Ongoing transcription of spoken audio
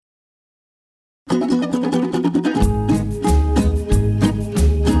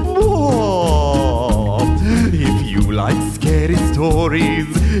like scary stories,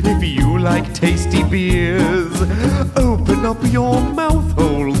 if you like tasty beers, open up your mouth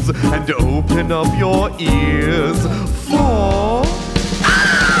holes and open up your ears for... Booze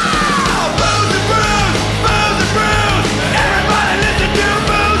and Brews! Booze and Brews! Everybody listen to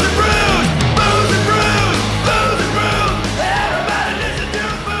Booze and Brews! Booze and Brews! Booze and Brews! Everybody listen to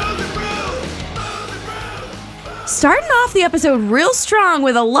Booze and Brews! Booze and Brews! Starting off the episode real strong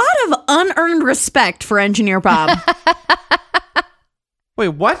with a lot of unearned respect for Engineer Bob. Wait,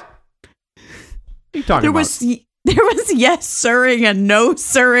 what? What are you talking about? There was yes sirring and no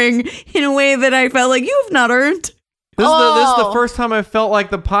sirring in a way that I felt like you have not earned. This is the first time I felt like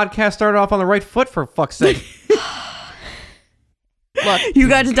the podcast started off on the right foot, for fuck's sake. Look, You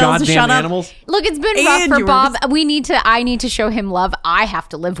got to tell us to Goddamn shut animals. look, it's been And rough for yours. Bob. I need to show him love. I have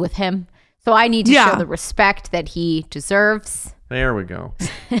to live with him. So I need to show the respect that he deserves. There we go.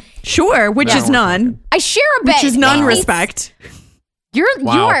 up. Sure, which is none. I share a bed. Which is non-respect. You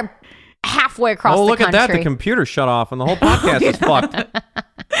Wow. are halfway across the Oh, look country. at that. The computer shut off and the whole podcast is fucked.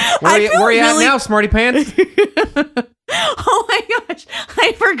 Where feel are you really- at now, Smarty Pants? Oh my gosh,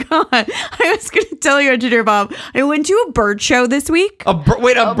 I forgot. I was going to tell you, Engineer Bob, I went to a bird show this week. A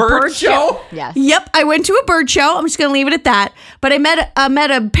bird show? Yes. Yep, I went to a bird show. I'm just going to leave it at that. But I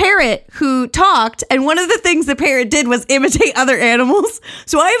met a parrot who talked, and one of the things the parrot did was imitate other animals.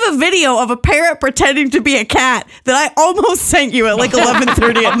 So I have a video of a parrot pretending to be a cat that I almost sent you at like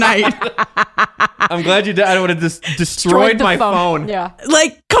 11:30 at night. I'm glad you did. I would have destroyed the my phone. Yeah.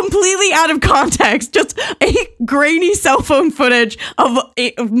 Like completely out of context, just a grainy cell phone footage of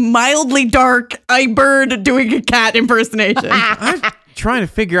a mildly dark bird doing a cat impersonation. I'm trying to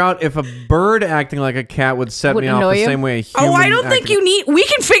figure out if a bird acting like a cat would set Would me off annoy the you? same way a human Oh, I don't think acting- you need. We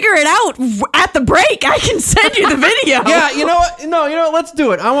can figure it out at the break. I can send you the video. Yeah, you know what? No, you know what? Let's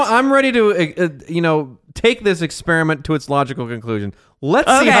do it. I'm ready to, take this experiment to its logical conclusion.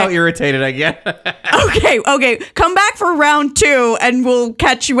 Let's see Okay. how irritated I get. Okay. Come back for round 2, and we'll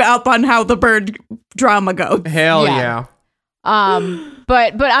catch you up on how the bird drama goes. Hell Yeah. yeah.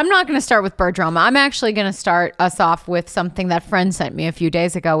 But I'm not going to start with bird drama. I'm actually going to start us off with something that friend sent me a few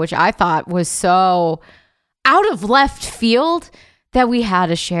days ago, which I thought was so out of left field that we had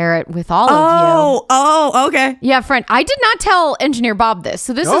to share it with all of you. Oh, okay. Yeah, friend, I did not tell Engineer Bob this,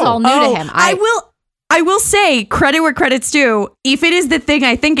 so this is Oh. all new to him. I will say, credit where credit's due. If it is the thing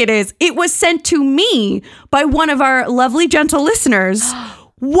I think it is, it was sent to me by one of our lovely, gentle listeners.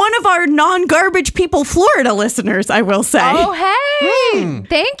 One of our non-garbage people Florida listeners, I will say. Oh, hey.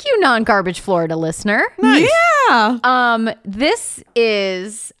 Thank you, non-garbage Florida listener. Yeah. This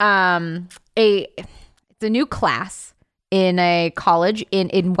is it's a new class in a college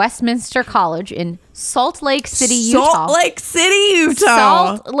in Westminster College in Salt Lake City, Utah. Salt Lake City, Utah.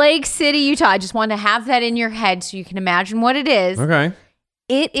 Salt Lake City, Utah. I just want to have that in your head so you can imagine what it is. Okay.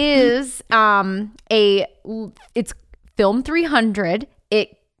 It is it's Film 300.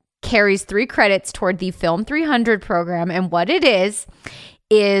 It carries 3 credits toward the Film 300 program, and what it is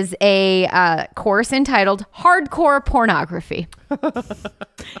a course entitled Hardcore Pornography.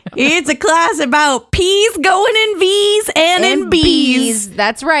 It's a class about P's going in V's and in B's.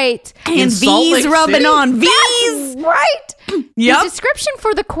 That's right. And Salt V's Lake rubbing City? on V's. That's right. Yep. The description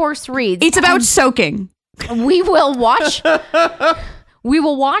for the course reads, It's about soaking. we will watch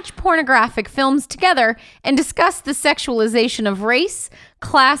pornographic films together and discuss the sexualization of race,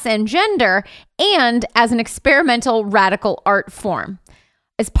 class, and gender, and as an experimental radical art form.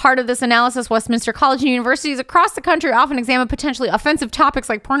 As part of this analysis, Westminster College and universities across the country often examine potentially offensive topics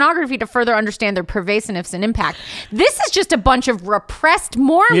like pornography to further understand their pervasiveness and impact. This is just a bunch of repressed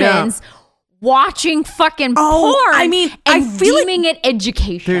Mormons watching fucking porn I mean, I and feel like deeming it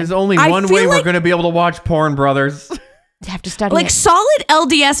education. There's only I one feel way we're like- going to be able to watch porn, brothers. They have to study like it. solid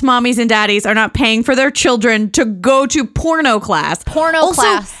LDS mommies and daddies are not paying for their children to go to porno class. Also,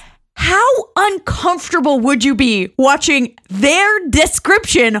 class. How uncomfortable would you be watching their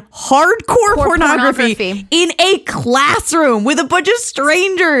description hardcore pornography in a classroom with a bunch of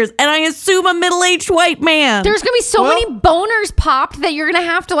strangers and I assume a middle-aged white man? There's going to be so many boners popped that you're going to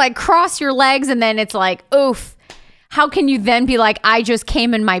have to like cross your legs, and then it's like, oof. How can you then be like, I just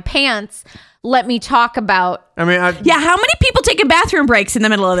came in my pants? Let me talk about. I mean, Yeah, how many people taking bathroom breaks in the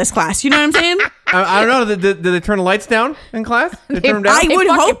middle of this class? You know what I'm saying? I don't know. Did they turn the lights down in class? They turn them down? I would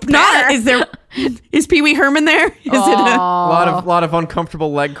fucking hope not. Is Pee Wee Herman there? Is it a lot of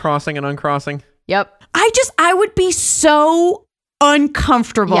uncomfortable leg crossing and uncrossing. Yep. I would be so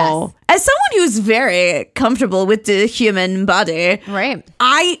uncomfortable. Yes. As someone who's very comfortable with the human body, Right.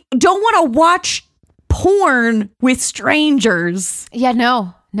 I don't want to watch porn with strangers. Yeah,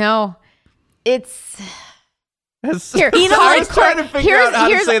 no. It's Here, I was trying to figure out how to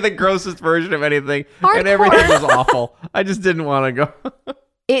here's- say the grossest version of anything, Hardcore. and everything was awful. I just didn't want to go.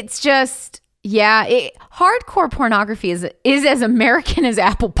 It's just, hardcore pornography is as American as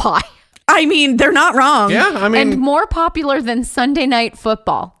apple pie. I mean, they're not wrong. Yeah, I mean, And more popular than Sunday night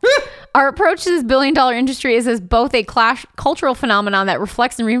football. Our approach to this billion-dollar industry is as both a cultural phenomenon that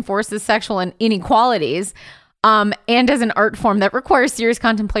reflects and reinforces sexual inequalities, and as an art form that requires serious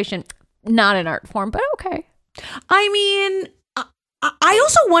contemplation. Not an art form, but okay. I mean, I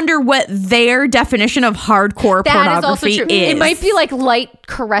also wonder what their definition of hardcore That is also pornography true. is. It might be like light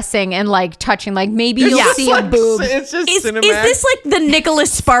caressing and like touching. Like maybe it's you'll just see a like, boob. It's just Is cinematic. this like the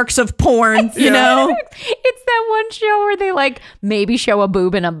Nicholas Sparks of porn? You know? It's that one show where they like maybe show a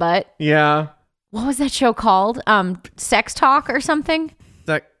boob and a butt. Yeah. What was that show called? Sex Talk or something?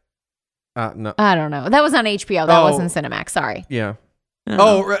 That. No. I don't know. That was on HBO. That Oh. wasn't Cinemax. Sorry. Yeah.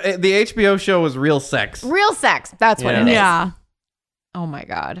 The HBO show was Real Sex. Real sex. That's what Yeah. it is. Yeah. Oh my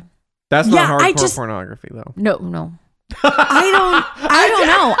God. That's Yeah, not I hardcore just- pornography, though. No. I don't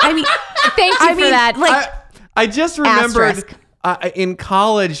know. I mean, Thank you for that. like, I just remembered Asterisk. in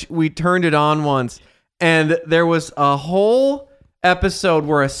college we turned it on once, and there was a whole episode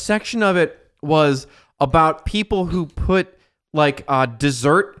where a section of it was about people who put like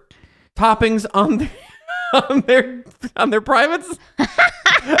dessert toppings on their privates.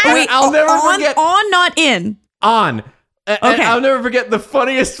 And wait, I'll never on, forget on, not in. on. And Okay. I'll never forget the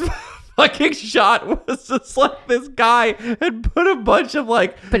funniest fucking shot was just like this guy had put a bunch of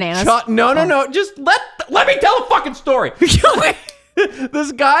like Bananas? No. Just let me tell a fucking story.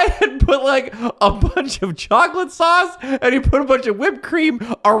 This guy had put like a bunch of chocolate sauce and he put a bunch of whipped cream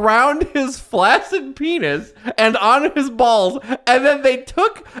around his flaccid penis and on his balls, and then they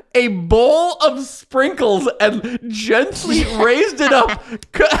took a bowl of sprinkles and gently raised it up,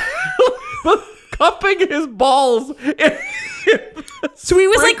 cupping his balls in So he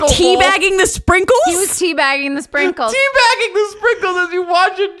was like sprinkle bowl. teabagging the sprinkles? He was teabagging the sprinkles. teabagging the sprinkles as you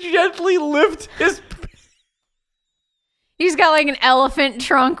watch it gently lift his. He's got like an elephant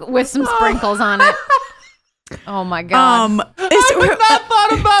trunk with some sprinkles on it. Oh my God. I would not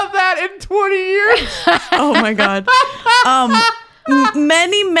thought about that in 20 years. Oh my God.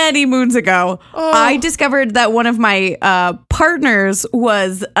 Many moons ago, I discovered that one of my partners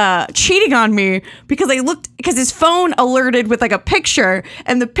was cheating on me because his phone alerted with like a picture,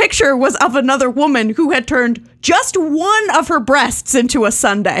 and the picture was of another woman who had turned just one of her breasts into a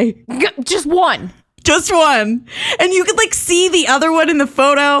sundae. Just one. Just one. And you could like see the other one in the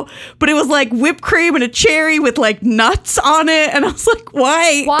photo, but it was like whipped cream and a cherry with like nuts on it. And I was like,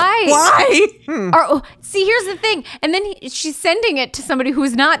 why? Why? Why? See, here's the thing. And then she's sending it to somebody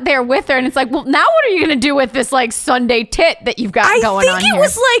who's not there with her. And it's like, well, now what are you going to do with this like Sunday tit that you've got going on here?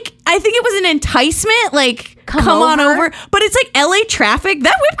 I think it was an enticement, like Come come on over. over. But it's like LA traffic.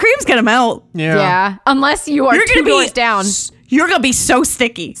 That whipped cream's gonna melt. Yeah. Unless you are You're two gonna doors be down. You're gonna be so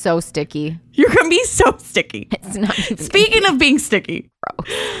sticky. So sticky. You're gonna be so sticky. It's not even Speaking of being sticky.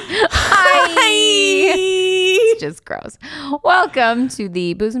 Hi. It's just gross. Welcome to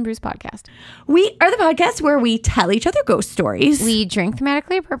the Booze and Brews podcast. We are the podcast where we tell each other ghost stories. We drink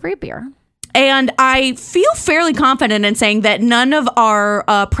thematically appropriate beer. And I feel fairly confident in saying that none of our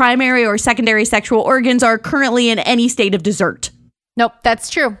primary or secondary sexual organs are currently in any state of dessert. Nope, that's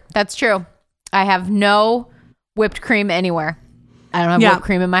true. That's true. I have no whipped cream anywhere. I don't have Yeah. whipped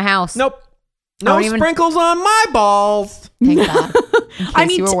cream in my house. Nope. No don't even- sprinkles on my balls. Thank God. In I case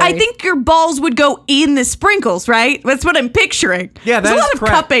mean, you were I worried. think your balls would go in the sprinkles, right? That's what I'm picturing. Yeah, that There's a is lot of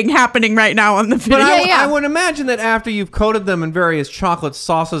correct. cupping happening right now on the video. But Yeah. I would imagine that after you've coated them in various chocolate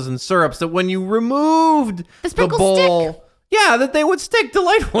sauces and syrups, that when you removed the sprinkles bowl, yeah, that they would stick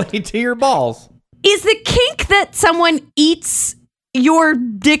delightfully to your balls. Is the kink that someone eats your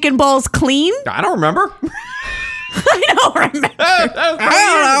dick and balls clean? I don't remember. I don't remember.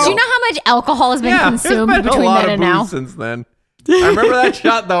 I Do you know how much alcohol has been Yeah, consumed there's been between a lot then of and now? booze since then. I remember that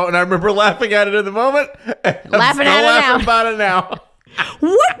shot though, and I remember laughing at it in the moment. And I'm Laughing still at it laughing now. about it now.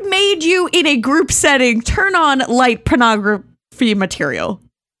 What made you, in a group setting, turn on light pornography material?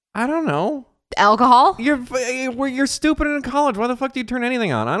 I don't know. Alcohol? You're stupid in college. Why the fuck do you turn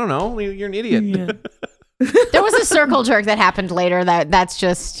anything on? I don't know. You're an idiot. There was a circle jerk that happened later. That's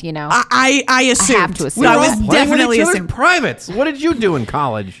just, you know. I assumed. have to assume. I We was were Playing with definitely each other's assuming. privates. What did you do in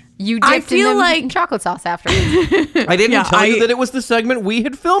college? You I dipped feel in them like- in chocolate sauce after. I didn't Yeah, tell you that it was the segment we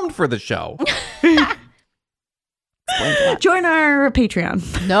had filmed for the show. Join our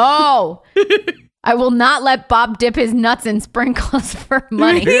Patreon. No. I will not let Bob dip his nuts in sprinkles for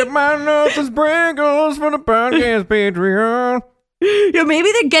money. Hit my nuts and sprinkles for the podcast Patreon. Yeah, maybe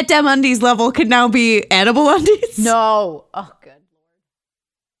the Get Dem Undies level could now be edible undies. No. Oh, good Lord.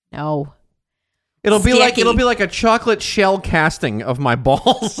 No. It'll be Sticky. like a chocolate shell casting of my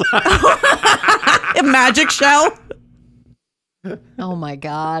balls. A magic shell. Oh my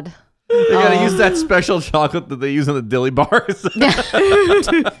God. They gotta use that special chocolate that they use in the dilly bars.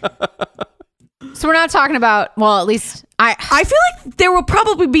 So we're not talking about, well, at least I feel like there will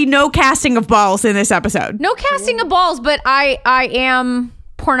probably be no casting of balls in this episode. no casting of balls, but I am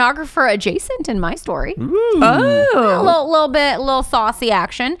pornographer adjacent in my story. Oh. A little saucy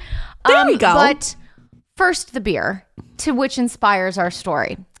action. There we go. But first, the beer, to which inspires our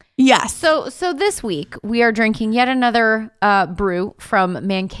story. Yes. So this week we are drinking yet another brew from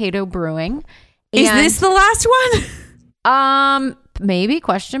Mankato Brewing. Is And, this the last one? maybe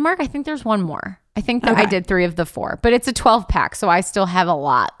question mark? I think there's one more. I think that I Okay. did 3 of the 4, but it's a 12 pack, so I still have a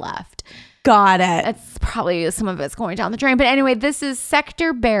lot left. Got it. That's probably some of it's going down the drain. But anyway, this is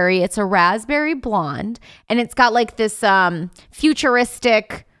Sector Berry. It's a raspberry blonde, and it's got like this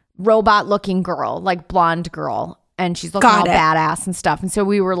futuristic robot looking girl, like blonde girl, and she's looking Got all it. badass and stuff. And so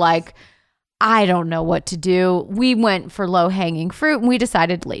we were like, I don't know what to do. We went for low hanging fruit, and we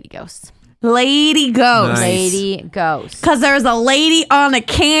decided Lady Ghosts. Lady Ghost. Nice. Lady Ghosts. Because there's a lady on a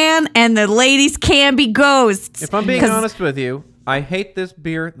can, and the ladies can be ghosts. If I'm being 'Cause- honest with you, I hate this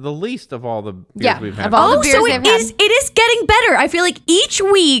beer the least of all the beers Yeah, we've had. of all the Oh, beers so they've it is getting better. I feel like each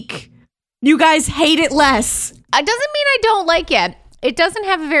week you guys hate it less. It doesn't mean I don't like it. It doesn't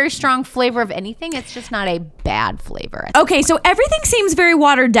have a very strong flavor of anything. It's just not a bad flavor. Okay, so everything seems very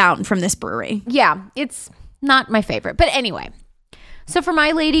watered down from this brewery. Yeah, it's not my favorite. But anyway, so for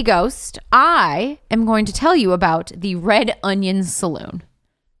my Lady Ghost, I am going to tell you about the Red Onion Saloon.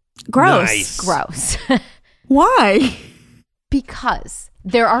 Gross. Nice. Gross. Why? Because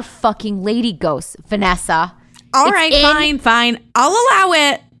there are fucking lady ghosts, Vanessa. All It's right, fine. I'll allow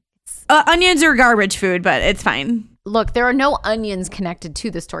it. Onions are garbage food, but it's fine. Look, there are no onions connected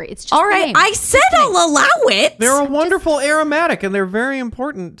to the story. It's just All the right, name. I said I'll allow it. They're a wonderful aromatic, and they're very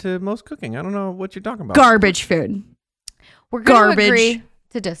important to most cooking. I don't know what you're talking about. Garbage food. We're going to Garbage agree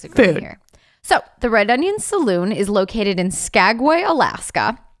to disagree food. here. So the Red Onion Saloon is located in Skagway,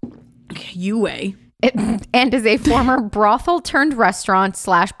 Alaska. You way. And is a former brothel turned restaurant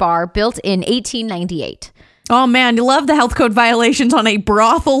 / bar built in 1898. Oh man, you love the health code violations on a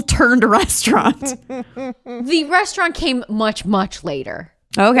brothel turned restaurant. The restaurant came much, much later.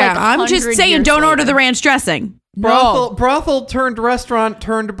 Okay, Like I'm just 100 saying, years don't order later. the ranch dressing. Brothel turned restaurant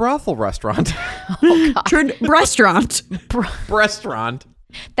turned brothel restaurant. Turned restaurant. Restaurant.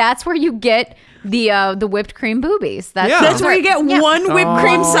 That's where you get the whipped cream boobies. Yeah. That's where you get Yeah. one whipped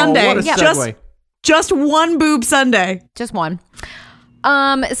cream sundae. What a Just segue. Just one boob sundae. Just one.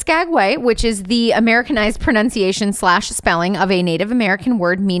 Skagway, which is the Americanized pronunciation / spelling of a Native American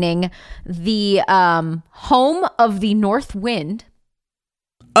word meaning the home of the north wind.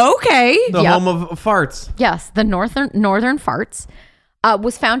 Okay. The Yep. home of farts. Yes, the northern farts.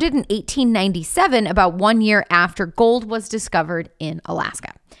 Was founded in 1897, about 1 year after gold was discovered in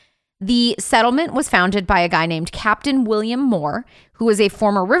Alaska. The settlement was founded by a guy named Captain William Moore, who was a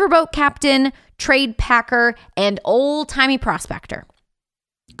former riverboat captain, trade packer, and old-timey prospector.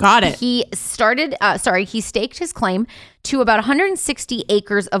 Got it. He staked his claim to about 160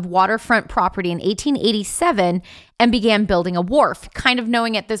 acres of waterfront property in 1887 and began building a wharf, kind of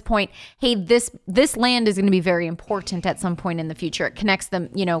knowing at this point, hey, this land is going to be very important at some point in the future. It connects them,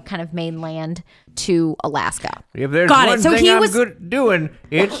 kind of mainland to Alaska. If there's Got it. one So thing he I'm was- good at doing,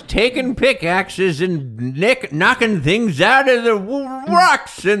 it's taking pickaxes and knocking things out of the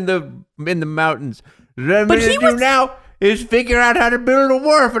rocks in the mountains. What I'm But going he to do was- now is figure out how to build a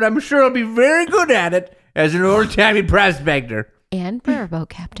wharf, and I'm sure I'll be very good at it as an old-timey prospector. And riverboat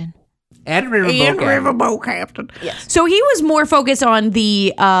captain. And riverboat captain. Yes. So he was more focused on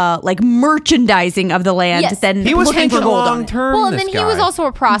the merchandising of the land Yes. than He was looking for thinking gold on long it. term. Well, and then he was also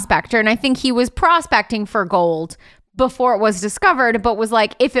a prospector, and I think he was prospecting for gold before it was discovered, but was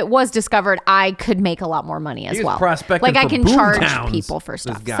like, if it was discovered, I could make a lot more money as He was well. prospecting Like I for can boom charge towns, people for this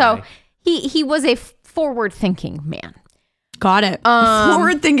stuff. guy. So he was a forward-thinking man, Got it.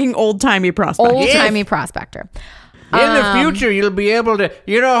 Forward-thinking, old-timey prospect. old-timey prospector. In the future, you'll be able to.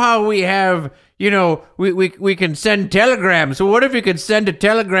 You know how we have. We can send telegrams. So what if you could send a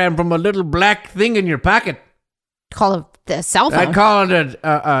telegram from a little black thing in your pocket? Call it the cell phone. I'd call it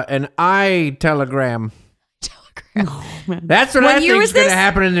an eye telegram. That's what What I year think was is going to this?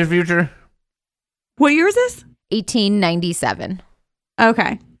 happen in the future. What year is this? 1897.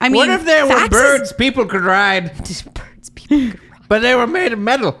 Okay. I mean, What if there were faxes- birds people could ride, Just birds, people could run. but they were made of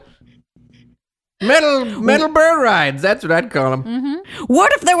metal? Metal bird rides. That's what I'd call them.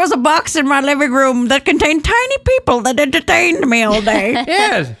 What if there was a box in my living room that contained tiny people that entertained me all day?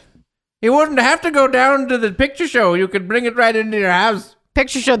 Yes. You wouldn't have to go down to the picture show. You could bring it right into your house.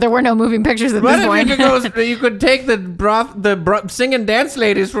 Picture showed there were no moving pictures at What this if point. you could take the singing dance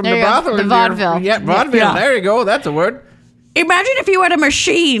ladies from There the you go. brothel. The into your- vaudeville. Yeah, vaudeville. Yeah. There you go. That's a word. Imagine if you had a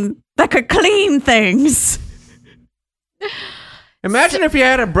machine that could clean things. Imagine if you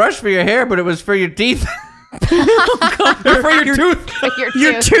had a brush for your hair, but it was for your teeth. Or for your tooth.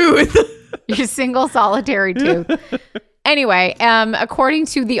 Your tooth. Your single solitary tooth. Anyway, according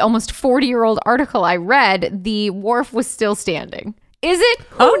to the almost 40-year-old article I read, the wharf was still standing. Is it?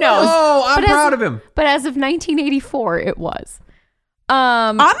 Who knows? Oh, I'm But proud of him. But as of 1984, it was.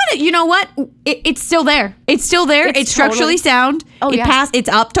 I'm gonna. You know what? It's still there. It's still there. It's structurally totally- sound. Oh, it yeah. passed. It's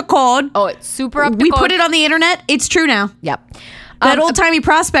up to code. Oh, it's super up to We code. put it on the internet. It's true now. Yep. That old timey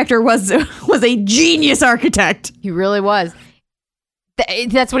prospector was a genius architect. He really was.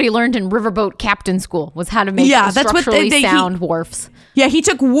 That's what he learned in Riverboat Captain School, was how to make Yeah, that's what structurally he- sound wharfs. Yeah, he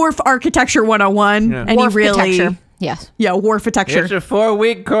took wharf architecture 101, and he really Wharf-architecture. Yes. yeah wharf-architecture. It's a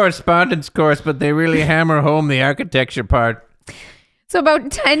 4-week correspondence course, but they really hammer home the architecture part. So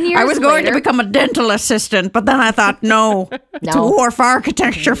about 10 years I was going to later- become a dental assistant, but then I thought, no, it's No. wharf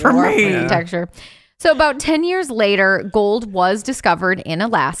architecture for Wharf me. architecture. So about 10 years later, gold was discovered in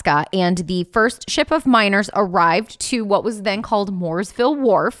Alaska, and the first ship of miners arrived to what was then called Mooresville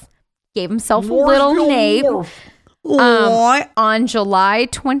Wharf. Gave himself a little name What? on July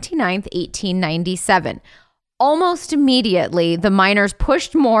 29th, 1897. Almost immediately, the miners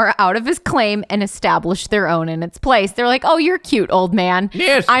pushed Moore out of his claim and established their own in its place. They're like, oh, you're cute, old man.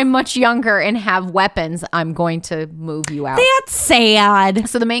 Yes. I'm much younger and have weapons. I'm going to move you out. That's sad.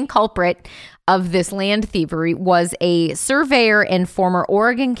 So the main culprit of this land thievery was a surveyor and former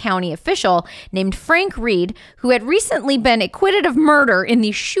Oregon County official named Frank Reed, who had recently been acquitted of murder in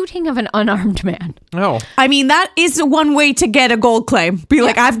the shooting of an unarmed man. Oh. I mean, that is one way to get a gold claim. Be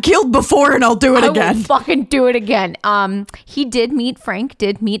like, I've killed before and I'll do it I again. will fucking do it again. Frank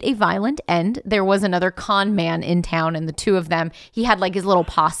did meet a violent end. There was another con man in town, and the two of them, he had like his little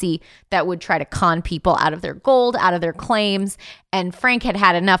posse that would try to con people out of their gold, out of their claims. And Frank had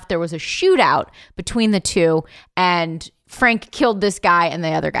had enough. There was a shootout between the two, and Frank killed this guy and the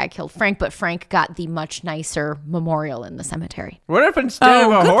other guy killed Frank, but Frank got the much nicer memorial in the cemetery. What if instead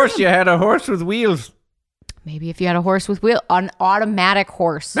Oh, of a good horse, you had a horse with wheels? Maybe if you had a horse with wheel, an automatic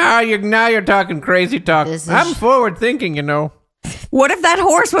horse. Now you're talking crazy talk. This is- I'm forward thinking, you know. What if that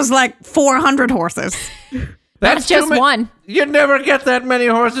horse was like 400 horses? That's too just one. You'd never get that many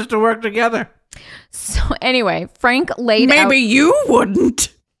horses to work together. So anyway, Frank laid out... Maybe you wouldn't.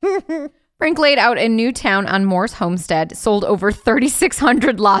 Frank laid out a new town on Moore's homestead, sold over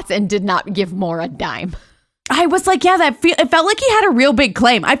 3,600 lots, and did not give Moore a dime. I was like, yeah, it felt like he had a real big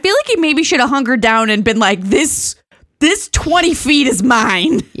claim. I feel like he maybe should have hungered down and been like, this 20 feet is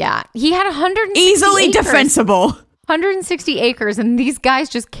mine. Yeah, he had 160 Easily acres. defensible. 160 acres, and these guys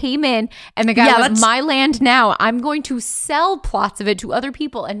just came in, and the guy Yeah, was, that's- my land now. I'm going to sell plots of it to other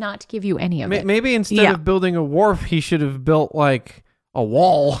people and not give you any of it. Maybe instead Yeah. of building a wharf, he should have built like a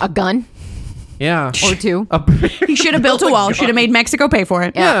wall. A gun Yeah. or two. He should have built a wall. Should have made Mexico pay for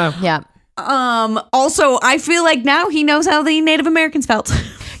it. Yeah. Yeah. Also, I feel like now he knows how the Native Americans felt.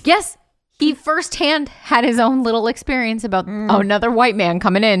 Yes, he firsthand had his own little experience about another white man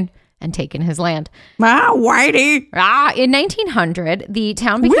coming in and taking his land. Whitey. In 1900, the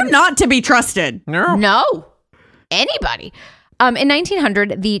town became... We're not to be trusted. No. Anybody. In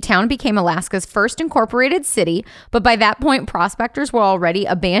 1900, the town became Alaska's first incorporated city, but by that point, prospectors were already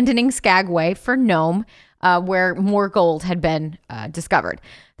abandoning Skagway for Nome, where more gold had been discovered.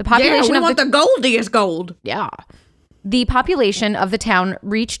 The population of the goldiest gold. the population of the town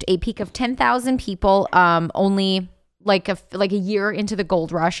reached a peak of 10,000 people only like a year into the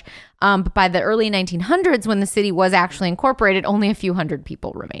gold rush. But by the early 1900s, when the city was actually incorporated, only a few hundred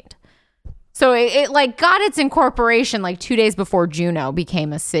people remained. So it like got its incorporation like 2 days before Juneau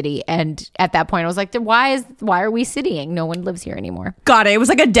became a city. And at that point, I was like, why are we citying? No one lives here anymore. Got it. It was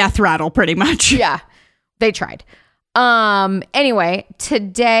like a death rattle, pretty much. Yeah, they tried. Anyway,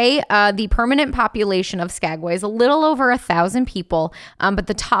 today, the permanent population of Skagway is a little over 1,000 people, but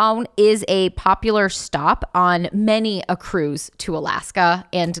the town is a popular stop on many a cruise to Alaska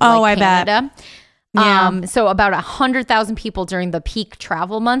and I bet. Canada. Yeah. So about 100,000 people during the peak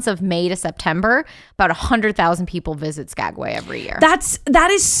travel months of May to September. About 100,000 people visit Skagway every year. That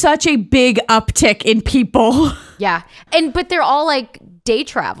is such a big uptick in people. Yeah. But they're all like day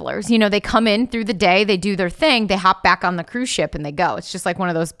travelers. You know, they come in through the day, they do their thing, they hop back on the cruise ship and they go. It's just like one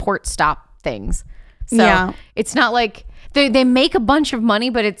of those port stop things. So Yeah. it's not like they make a bunch of money,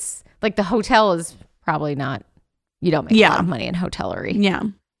 but it's like the hotel is probably not, you don't make a lot of money in hotellery. Yeah.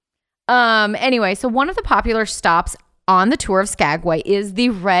 Anyway, so one of the popular stops on the tour of Skagway is the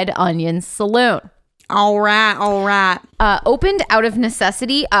Red Onion Saloon. All right. Opened out of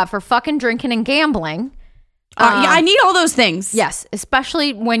necessity for fucking drinking and gambling. Yeah, I need all those things. Yes,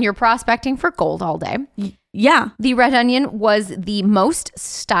 especially when you're prospecting for gold all day. Yeah. The Red Onion was the most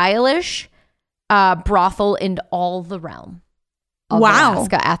stylish brothel in all the realm of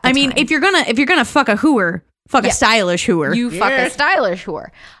Alaska at the I mean, time. if you're gonna fuck a hooer, fuck a stylish hooer. You fuck a stylish whore.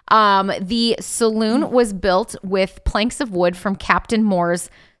 The saloon was built with planks of wood from Captain Moore's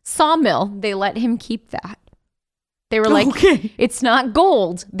sawmill. They let him keep that. They were like, Okay. it's not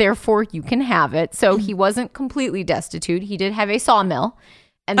gold, therefore you can have it. So he wasn't completely destitute. He did have a sawmill.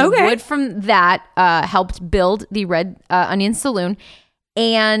 And the wood from that helped build the Red Onion Saloon.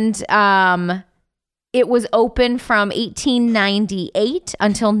 And it was open from 1898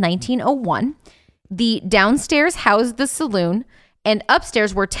 until 1901. The downstairs housed the saloon, and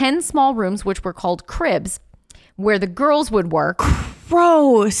upstairs were 10 small rooms, which were called cribs, where the girls would work.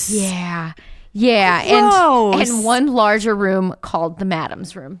 Gross. Yeah. Gross. And one larger room called the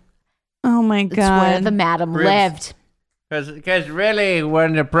madam's room. Oh my It's where god. the madam Cribs. lived. Because really,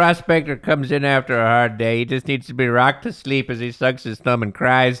 when the prospector comes in after a hard day, he just needs to be rocked to sleep as he sucks his thumb and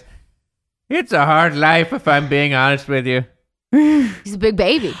cries. It's a hard life, if I'm being honest with you. He's a big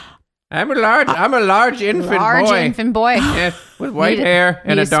baby. I'm a large infant Large boy. infant boy. Yes, with white Need a- hair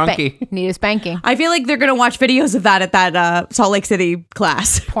and need a donkey. Need a spanking. I feel like they're gonna watch videos of that at that Salt Lake City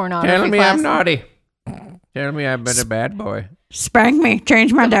class. Pornography Telling me class. I'm naughty. Telling me I've been a bad boy. Spank me,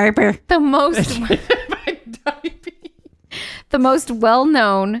 change my diaper. The most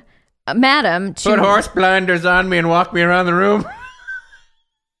well-known madam to Put horse blinders on me and walk me around the room.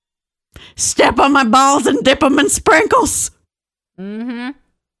 Step on my balls and dip them in sprinkles. the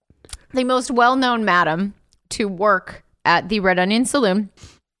most well-known madam to work at the Red Onion Saloon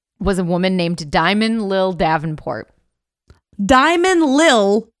was a woman named Diamond Lil Davenport. Diamond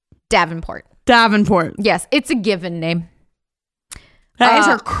Lil Davenport. Yes, it's a given name. That is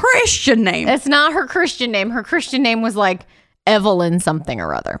her Christian name. It's not her Christian name. Her Christian name was like Evelyn something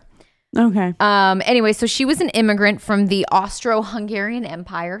or other. Okay. Anyway, so she was an immigrant from the Austro-Hungarian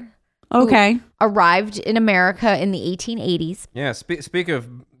Empire. Okay. Arrived in America in the 1880s. Yeah, speaking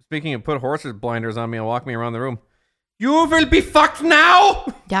of put horses blinders on me and walk me around the room. You will be fucked now!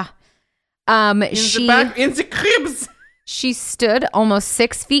 Yeah. In the cribs! She stood almost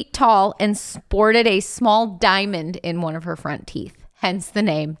 6 feet tall and sported a small diamond in one of her front teeth. Hence the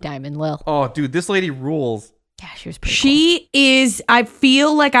name Diamond Lil. Oh, dude, this lady rules. Yeah, she was pretty cool. She is, I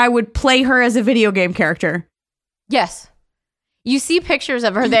feel like I would play her as a video game character. Yes. You see pictures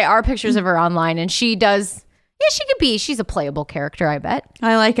of her. They are pictures of her online, and she does. Yeah, she's a playable character, I bet.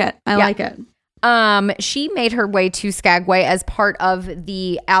 I like it. I like it. She made her way to Skagway as part of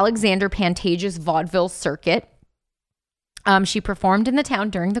the Alexander Pantages vaudeville circuit. She performed in the town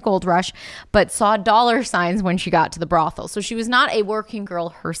during the gold rush, but saw dollar signs when she got to the brothel. So she was not a working girl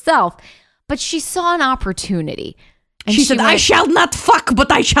herself, but she saw an opportunity. And She said, I went, shall not fuck,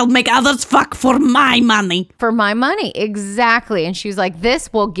 but I shall make others fuck for my money. for my money. Exactly. And she was like,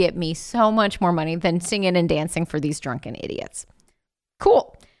 this will get me so much more money than singing and dancing for these drunken idiots.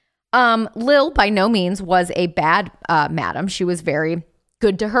 Cool. Lil by no means was a bad madam. She was very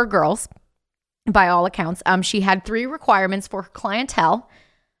good to her girls, by all accounts. She had 3 requirements for her clientele.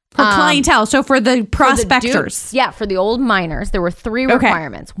 For clientele. So for the For the prospectors. dudes, for the old miners, there were 3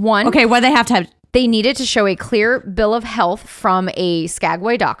 requirements. One, Okay, what do they have to have? they needed to show a clear bill of health from a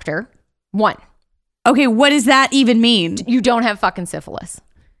Skagway doctor. 1, Okay, what does that even mean? you don't have fucking syphilis.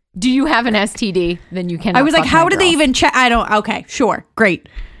 Do you have an STD? Then you cannot. I was like, fuck how my did they girl. even check? I don't. Okay, sure. Great.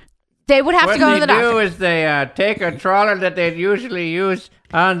 They would have What to go to they the do doctor. is they take a trawler that they'd usually use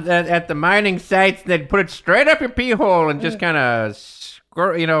at the mining sites. They'd put it straight up your pee hole and just kind of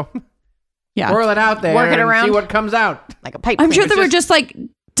swirl it out there Work it and around. see what comes out. Like a pipe. I'm sure cleaner. they were just like,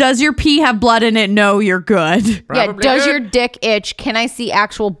 does your pee have blood in it? No, you're good. Yeah, Probably does good. your dick itch? Can I see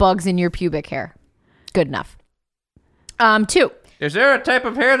actual bugs in your pubic hair? Good enough. 2. Is there a type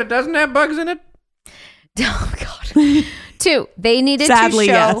of hair that doesn't have bugs in it? Oh God. 2. They needed Sadly,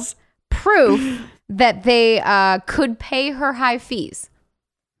 to show yes. proof that they could pay her high fees.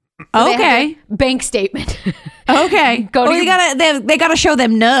 So they had Okay. a bank statement. Okay. Go to they your- they gotta show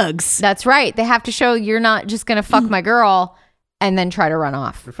them nugs. That's right. They have to show you're not just gonna fuck my girl and then try to run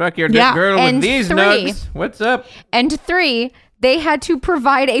off. Fuck your Yeah. girl And with these 3. nugs. What's up? And 3, they had to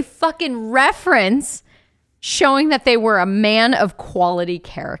provide a fucking reference showing that they were a man of quality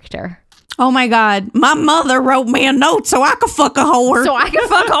character. Oh my God. My mother wrote me a note so I could fuck a whore. So I can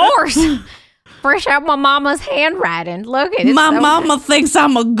fuck a horse. Fresh out my mama's handwriting. Look at it. My mama thinks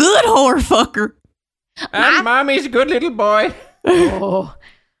I'm a good whore fucker. And mommy's a good little boy. Oh,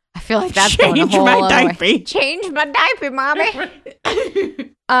 I feel like that's going a Change whole my other way. diaper. Change my diaper,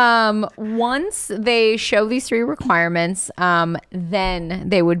 mommy. Once they show these 3 requirements, then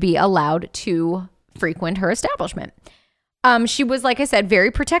they would be allowed to frequent her establishment. She was, like I said,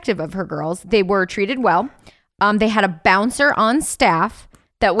 very protective of her girls. They were treated well. They had a bouncer on staff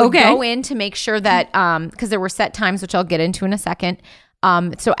that would go in to make sure that, because there were set times, which I'll get into in a second.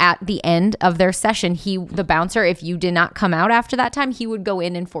 So at the end of their session, the bouncer, if you did not come out after that time, he would go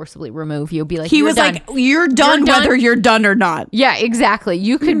in and forcibly remove you. Be like, He was like, you're done whether you're done or not. Yeah, exactly.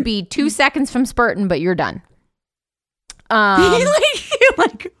 You could be 2 seconds from spurting, but you're done.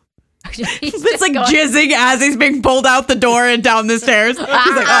 Like it's like jizzing as he's being pulled out the door and down the stairs. He's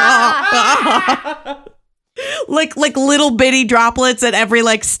like, like little bitty droplets at every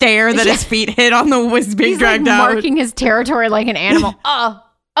like stair that his feet hit on the was being he's dragged like out. marking his territory like an animal.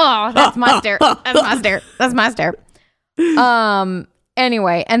 Oh, that's my stair. That's my stair. That's my stair.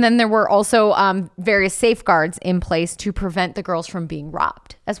 Anyway, and then there were also various safeguards in place to prevent the girls from being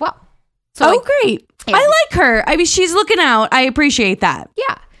robbed as well. So Great. Yeah. I like her. I mean, she's looking out. I appreciate that.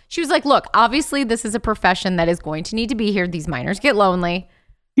 yeah. She was like, look, obviously this is a profession that is going to need to be here. These minors get lonely.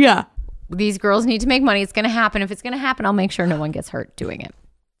 Yeah. These girls need to make money. It's going to happen. If it's going to happen, I'll make sure no one gets hurt doing it.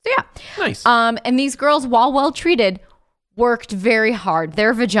 So yeah. Nice. And these girls, while well treated, worked very hard.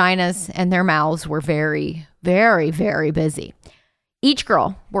 Their vaginas and their mouths were very, very, very busy. Each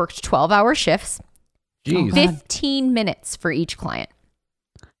girl worked 12-hour shifts, Jeez. 15 minutes for each client.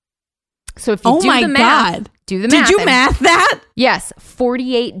 So if you do my the math, God. do the math. Did you math that? Yes,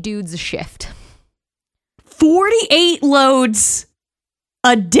 48 dudes a shift. 48 loads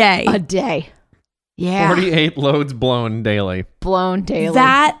a day. A day. Yeah. 48 loads blown daily. Blown daily.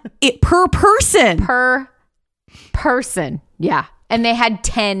 Per person. Per person. Yeah. And they had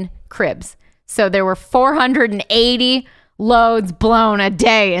 10 cribs. So there were 480 loads blown a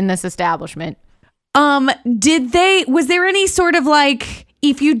day in this establishment. Was there any sort of like,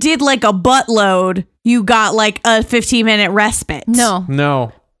 if you did like a butt load, you got like a 15-minute respite? No.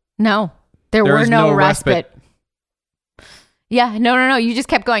 There were is no no respite. Yeah, no. You just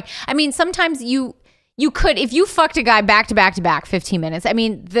kept going. I mean, sometimes you could, if you fucked a guy back to back to back 15 minutes. I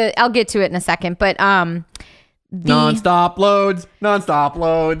mean, I'll get to it in a second, but Non-stop loads.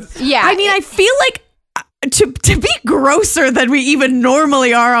 yeah. I mean, I feel like to be grosser than we even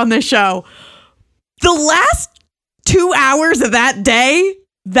normally are on the show, the last 2 hours of that day,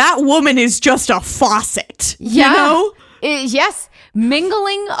 that woman is just a faucet. Yeah. You know? Yes.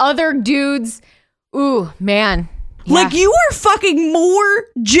 Mingling other dudes. Ooh, man. Yeah. Like, you are fucking more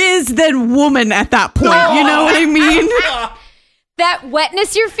jizz than woman at that point. You know what I mean? That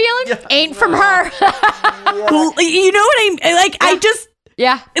wetness you're feeling ain't from her. Well, you know what I mean? Like, I just...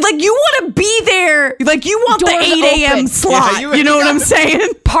 Yeah. Like, you want to be there. Like, you want Doors the 8 a.m. open. slot. Yeah, you know what I'm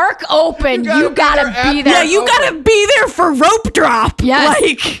saying? Park open. You gotta be there. Yeah, you got to be there for rope drop. Yes.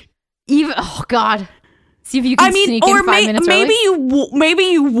 Like... Even, oh God. See if you can sneak in 5 minutes maybe early. maybe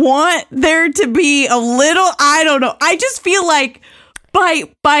you want there to be a little. I don't know. I just feel like by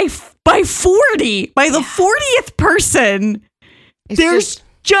 40, by the 40th person, there's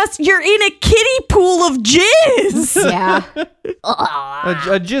just you're in a kiddie pool of jizz. Yeah.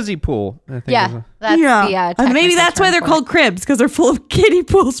 A jizzy pool, I think. Yeah. That's And maybe that's why they're called cribs, because they're full of kiddie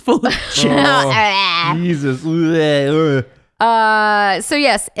pools full of jizz. Oh, Jesus. So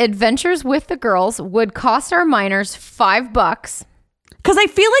yes, adventures with the girls would cost our minors $5. Because I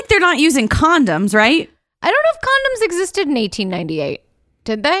feel like they're not using condoms, right? I don't know if condoms existed in 1898.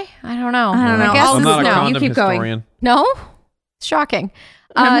 Did they? I don't know. I don't know. I guess I'm not a no. condom You keep going. historian. No? Shocking.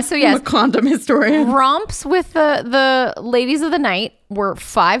 So I'm yes, a condom historian. romps with the ladies of the night were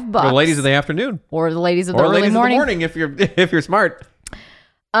 $5. Or ladies of the afternoon. or the ladies of the Or early ladies morning. of the morning if you're smart.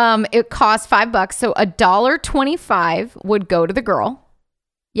 It cost $5, so $1.25 would go to the girl.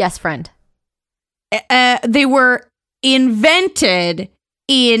 Yes, friend. They were invented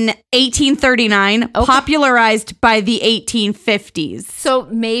in 1839, popularized by the 1850s. So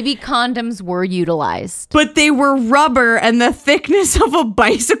maybe condoms were utilized. But they were rubber and the thickness of a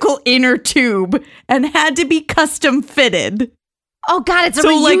bicycle inner tube and had to be custom fitted. Oh God, it's a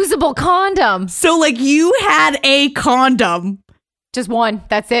So, like- reusable condom. So, like, you had a condom Just one.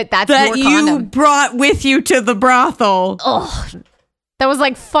 That's it. That's that your you condom. brought with you to the brothel. Ugh. That was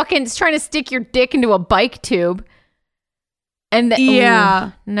like fucking trying to stick your dick into a bike tube. And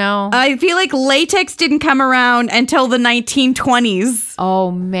Yeah. no. I feel like latex didn't come around until the 1920s.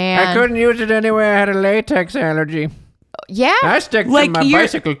 Oh man. use it anywhere. I had a latex allergy. Yeah. I stick Like, you're-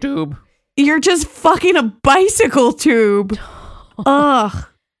 bicycle tube. You're just fucking a bicycle tube. Ugh.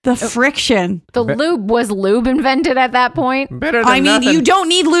 The friction. The was lube invented at that point? Better than I mean, nothing. you don't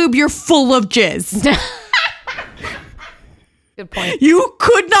need lube. You're full of jizz. Good point. You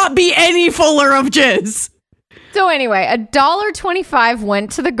could not be any fuller of jizz. So anyway, $1.25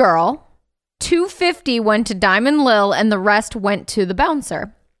 went to the girl, $2.50 went to Diamond Lil, and the rest went to the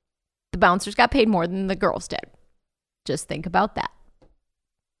bouncer. The bouncers got paid more than the girls did. Just think about that.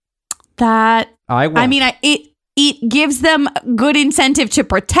 I mean, it gives them good incentive to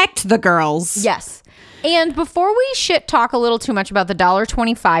protect the girls. Yes. And before we shit talk a little too much about the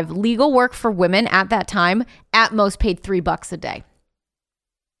 $1.25, legal work for women at that time at most paid $3 a day.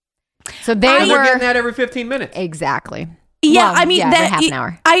 So And they they're were getting that every 15 minutes. exactly. Yeah, Well, I mean, every that half an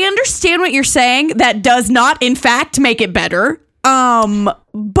hour. I understand what you're saying. That does not, in fact, make it better. But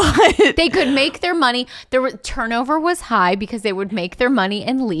They could make their money. Turnover was high because they would make their money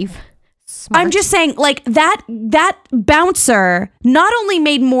and leave. Smart. I'm just saying, like, that bouncer not only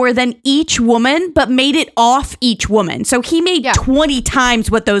made more than each woman, but made it off each woman. So he made 20 times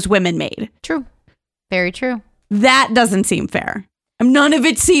what those women made. True. Very true. That doesn't seem fair. None of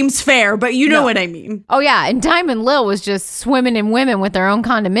it seems fair, but you know what I mean. Oh, yeah. And Diamond Lil was just swimming in women with their own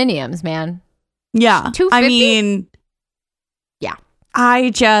condominiums, man. Yeah. $2.50? I mean, Yeah. I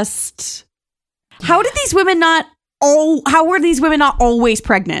just, how did these women not, how were these women not always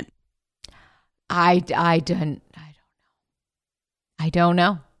pregnant? I don't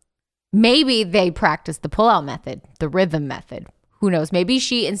know. Maybe they practiced the pull-out method, the rhythm method. Who knows? Maybe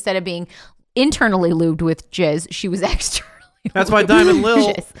she, instead of being internally lubed with jizz, she was externally. That's why lubed Diamond with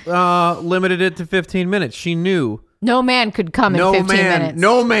Lil jizz. limited it to 15 minutes. She knew No man could come in 15 minutes.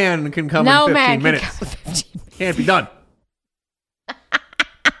 no man can come No in 15 man minutes. could come in 15 minutes. Can't be done.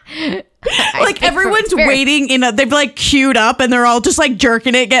 Like everyone's waiting they've like queued up and they're all just like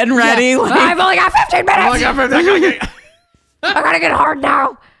jerking it, getting ready. Yeah. Like, I've only got 15 minutes. Oh I gotta get hard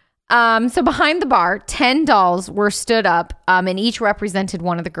now. So behind the bar, 10 dolls were stood up, and each represented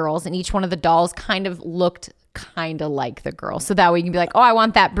one of the girls, and each one of the dolls kind of looked kind of like the girl. So that way you can be like, oh, I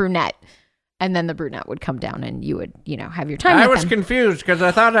want that brunette. And then the brunette would come down and you would, have your time I with was them. confused because I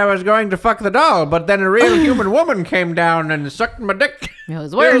thought I was going to fuck the doll, but then a real human woman came down and sucked my dick. It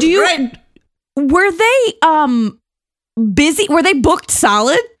was weird. were they busy? Were they booked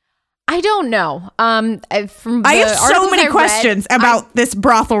solid? I don't know. From I the have so articles many I read, questions about this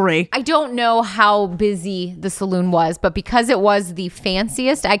brothelry. I don't know how busy the saloon was, but because it was the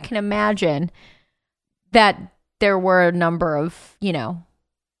fanciest, I can imagine that there were a number of,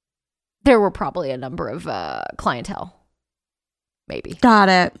 there were probably a number of clientele. Maybe. Got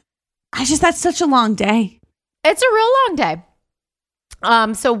it. That's such a long day. It's a real long day.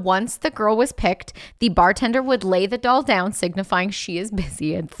 So once the girl was picked, the bartender would lay the doll down, signifying she is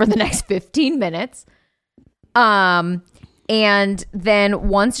busy for the next 15 minutes. And then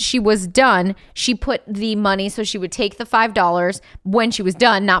once she was done, she put the money, so she would take the $5 when she was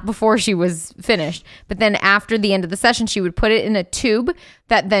done, not before she was finished. But then after the end of the session, she would put it in a tube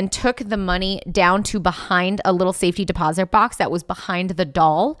that then took the money down to behind a little safety deposit box that was behind the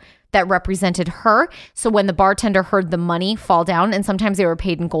doll that represented her. So when the bartender heard the money fall down, and sometimes they were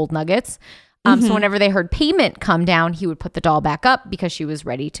paid in gold nuggets. So whenever they heard payment come down, he would put the doll back up because she was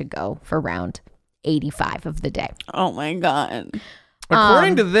ready to go for round 85 of the day. Oh my God.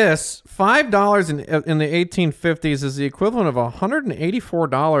 According to this, $5 in the 1850s is the equivalent of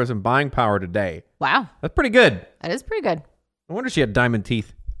 $184 in buying power today. Wow. That's pretty good. That is pretty good. I wonder if she had diamond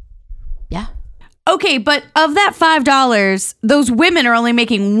teeth. Yeah. Okay, but of that $5, those women are only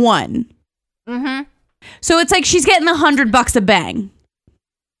making $1. Mm-hmm. So it's like she's getting $100 a bang.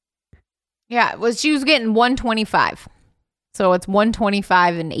 Yeah, she was getting $125. So it's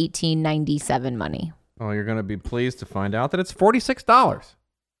 $125 in 1897 money. Oh, you're going to be pleased to find out that it's $46.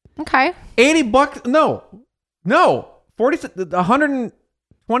 Okay. $80. No.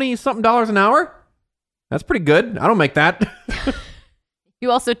 120 something dollars an hour? That's pretty good. I don't make that.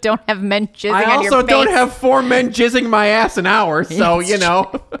 You also don't have men jizzing I on your also face. don't have 4 men jizzing my ass an hour, so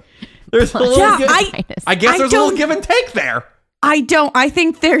there's a little I guess there's a little give and take there. I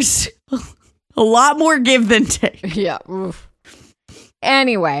think there's a lot more give than take. Yeah. Oof.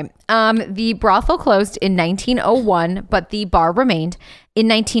 Anyway, the brothel closed in 1901, but the bar remained. In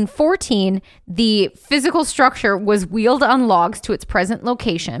 1914, the physical structure was wheeled on logs to its present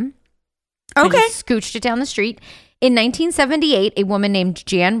location. Okay. They just scooched it down the street. In 1978, a woman named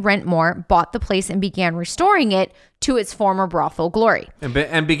Jan Rentmore bought the place and began restoring it to its former brothel glory.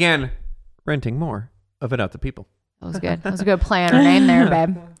 And began renting more of it out to people. That was good. That was a good play on her name there,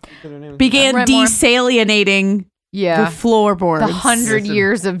 babe. Began Rent more. desalinating Yeah. the floorboards. The 100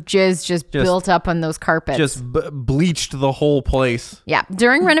 years of jizz just built up on those carpets. Just bleached the whole place. Yeah.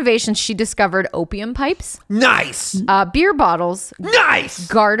 During renovations, she discovered opium pipes, Nice. beer bottles, Nice.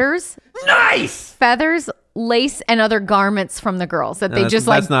 garters, Nice. feathers, lace, and other garments from the girls that they just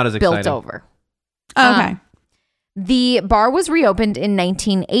that's not as built exciting. over. Okay. The bar was reopened in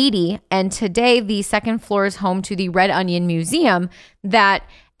 1980, and today the second floor is home to the Red Onion Museum that,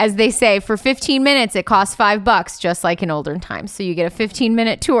 as they say, for 15 minutes, it costs $5, just like in olden times. So you get a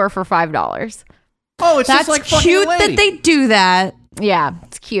 15-minute tour for $5. Oh, it's That's just like fucking cute lady. that they do that. Yeah,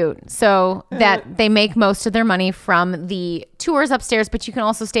 it's cute. So that they make most of their money from the tours upstairs, but you can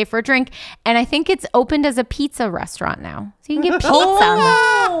also stay for a drink. And I think it's opened as a pizza restaurant now. So you can get pizza.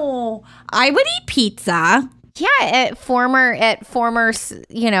 Oh, I would eat pizza. Yeah, at former, Vagina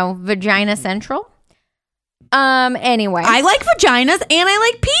Central. Anyway. I like vaginas and I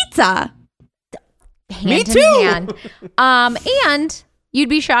like pizza. Hand too. in hand. And you'd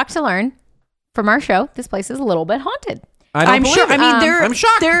be shocked to learn from our show, this place is a little bit haunted. I don't I'm believe sure. it. I mean, I'm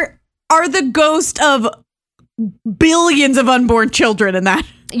shocked. There are the ghost of billions of unborn children in that.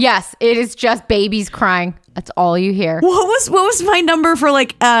 Yes, it is just babies crying. That's all you hear. What was my number for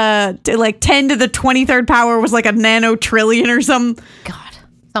like 10 to the 23rd power was like a nanotrillion or something? God,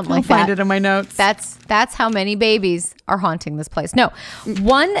 something I'll like find that. it in my notes. That's how many babies are haunting this place. No,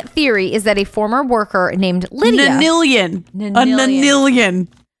 one theory is that a former worker named Lydia. Nanillion. A nanillion.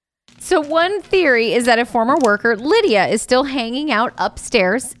 So one theory is that a former worker, Lydia, is still hanging out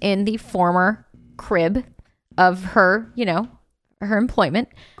upstairs in the former crib of her, her employment.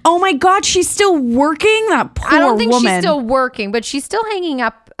 Oh my God, she's still working? That poor I don't think woman. she's still working, but she's still hanging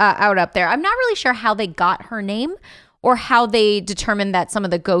out up there. I'm not really sure how they got her name or how they determined that some of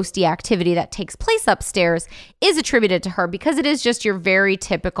the ghosty activity that takes place upstairs is attributed to her, because it is just your very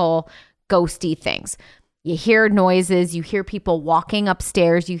typical ghosty things. You hear noises, you hear people walking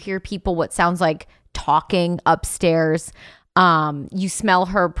upstairs, you hear people what sounds like talking upstairs. You smell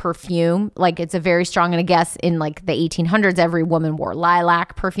her perfume, like it's a very strong, and I guess in like the 1800s, every woman wore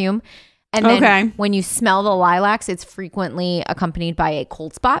lilac perfume. And then when you smell the lilacs, it's frequently accompanied by a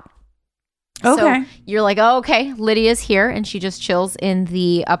cold spot. Okay. So you're like, oh, okay, Lydia's here, and she just chills in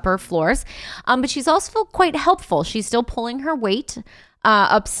the upper floors. But she's also quite helpful. She's still pulling her weight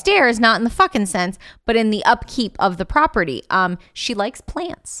upstairs, not in the fucking sense, but in the upkeep of the property. She likes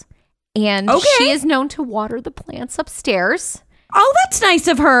plants, and she is known to water the plants upstairs. Oh, that's nice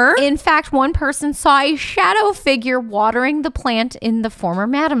of her. In fact, one person saw a shadow figure watering the plant in the former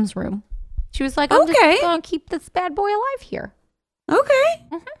madam's room. She was like, I'm just going to keep this bad boy alive here. Okay.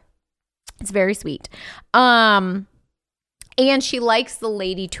 It's very sweet. And she likes the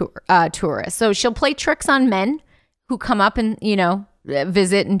lady tourist. So she'll play tricks on men who come up and,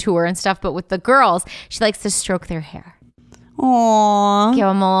 visit and tour and stuff. But with the girls, she likes to stroke their hair. Aww. Give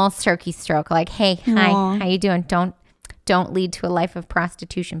them a little strokey stroke. Like, hey, hi, Aw. how you doing? Don't lead to a life of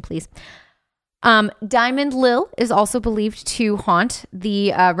prostitution, please. Diamond Lil is also believed to haunt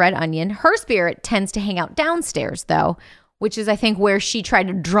the Red Onion. Her spirit tends to hang out downstairs, though, which is, I think, where she tried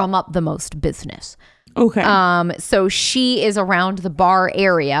to drum up the most business. Okay. So she is around the bar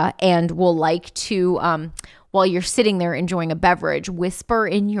area and will like to, while you're sitting there enjoying a beverage, whisper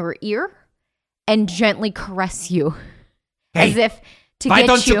in your ear and gently caress you. Hey, as if to why get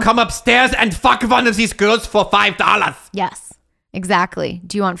don't you come upstairs and fuck one of these girls for $5? Yes, exactly.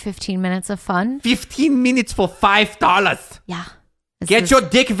 Do you want 15 minutes of fun? 15 minutes for $5. Yeah. Get your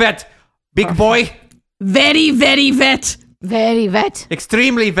dick wet, big boy. Very, very wet. Very wet.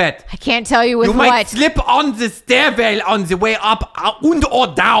 Extremely wet. I can't tell you with You what. might slip on the stairwell on the way up and or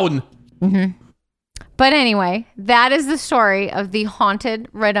down. But anyway, that is the story of the haunted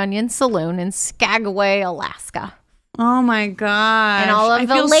Red Onion Saloon in Skagway, Alaska. Oh my God. And all of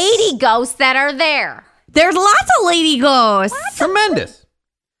the lady ghosts that are there. There's lots of lady ghosts. Tremendous.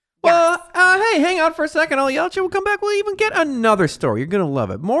 Well, hey, hang out for a second. I'll yell at you. We'll come back. We'll even get another story. You're going to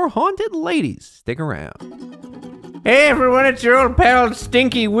love it. More haunted ladies. Stick around. Hey, everyone. It's your old pal,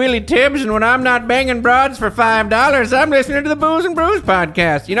 Stinky Willie Tibbs. And when I'm not banging broads for $5, I'm listening to the Booze and Brews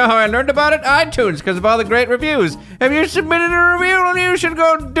podcast. You know how I learned about it? iTunes, because of all the great reviews. Have you submitted a review? Well, you should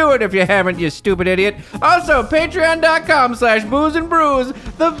go do it if you haven't, you stupid idiot. Also, patreon.com/Booze and Brews.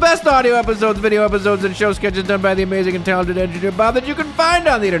 The best audio episodes, video episodes, and show sketches done by the amazing and talented engineer Bob that you can find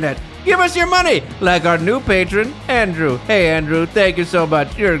on the internet. give us your money, like our new patron, Andrew. Hey, Andrew, thank you so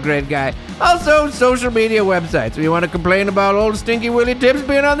much. You're a great guy. Also, social media websites. If you want to complain about old Stinky Willie Tips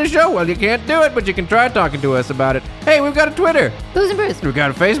being on the show, well, you can't do it, but you can try talking to us about it. Hey, we've got a Twitter. Booze and Brews. We've got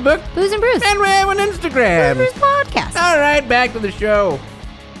a Facebook. Booze and Brews. And we have an Instagram. Booze and Brews podcast. All right, back to the show.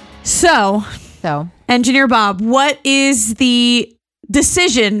 So, Engineer Bob, what is the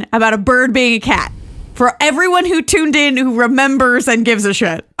decision about a bird being a cat? For everyone who tuned in, who remembers and gives a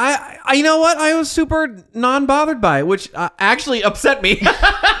shit. I you know what? I was super non-bothered by it, which actually upset me.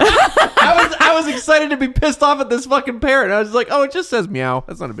 I was excited to be pissed off at this fucking parrot. I was like, oh, it just says meow.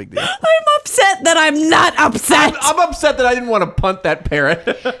 That's not a big deal. I'm upset that I'm not upset. I'm upset that I didn't want to punt that parrot.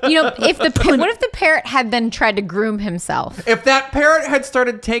 You know, what if the parrot had then tried to groom himself? If that parrot had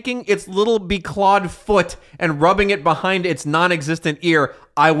started taking its little beclawed foot and rubbing it behind its non-existent ear,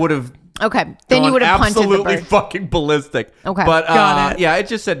 I would have. Okay, then you would have punted the absolutely bird. fucking ballistic. Okay. But Got it. yeah, it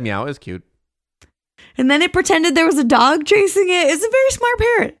just said meow. It was cute. And then it pretended there was a dog chasing it. It's a very smart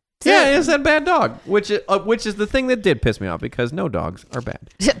parrot. Yeah, it said bad dog, which is the thing that did piss me off because no dogs are bad.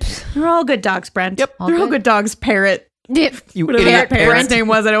 They're all good dogs, Brent. Yep. They're all good dogs, Parrot. You Whatever idiot that parrot's parrot. name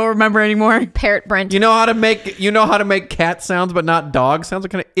was, I don't remember anymore. Parrot Brent. You know how to make cat sounds but not dog sounds? What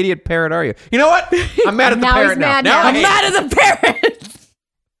kind of idiot parrot are you? You know what? I'm mad at the Now he's parrot now. mad Now now. I I'm hate mad at the parrot.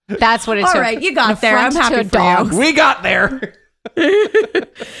 That's what it All took. right, you got An there. I'm affront to happy a for you. dog. We got there.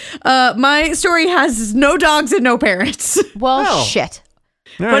 My story has no dogs and no parrots. Well, Oh. shit.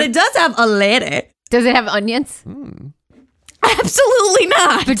 But it does have a lady. Does it have onions? Absolutely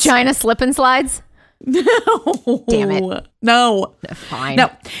not. Vagina slip and slides? No. Damn it. No. Fine. No.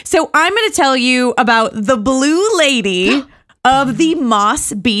 So I'm going to tell you about the Blue Lady of the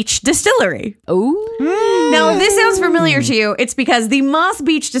Moss Beach Distillery. Ooh. Now, if this sounds familiar to you, it's because the Moss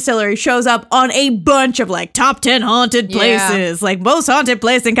Beach Distillery shows up on a bunch of like top 10 haunted places, like most haunted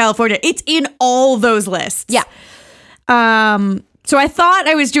place in California. It's in all those lists. Yeah. So I thought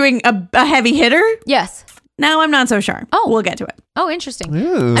I was doing a heavy hitter. Yes. Now I'm not so sure. Oh. We'll get to it. Oh, interesting.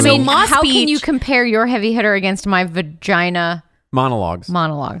 Ooh. I So mean, Moss how Beach- can you compare your heavy hitter against my vagina Monologues.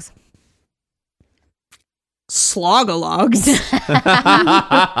 monologues? Slogalogs. It's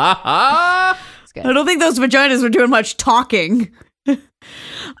good. I don't think those vaginas were doing much talking.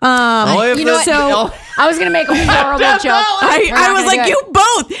 Oh, if You know the- what? oh, I was going to make a horrible joke. I We're not was gonna like,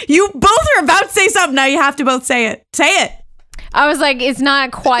 do it. you both are about to say something. Now you have to both say it. Say it. I was like, it's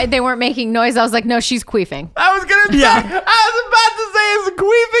not quite. They weren't making noise. I was like, no, she's queefing. I was gonna say. I was about to say, is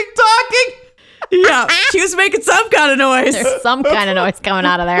queefing talking? Yeah. She was making some kind of noise. There's some kind of noise coming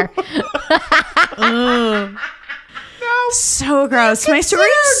out of there. So gross. My story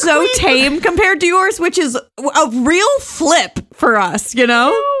is so tame compared to yours, which is a real flip for us, you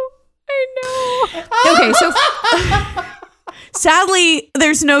know? I know. Okay, so sadly,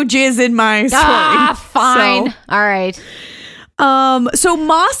 there's no jizz in my story. Ah, fine. So- All right. So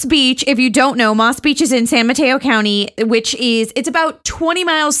Moss Beach, if you don't know, Moss Beach is in San Mateo County, it's about 20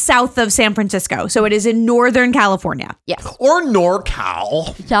 miles south of San Francisco. So it is in Northern California. Yes. Or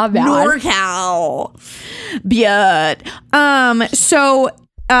NorCal. NorCal.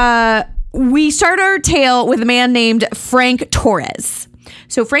 But, we start our tale with a man named Frank Torres.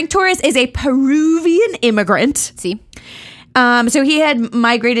 So Frank Torres is a Peruvian immigrant. See? So he had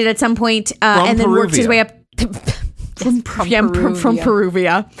migrated at some point and then worked his Peruvia. way up from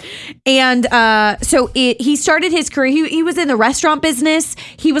Peruvia. And he started his career. He was in the restaurant business.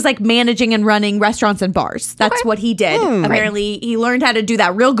 He was like managing and running restaurants and bars. That's what he did. Apparently, he learned how to do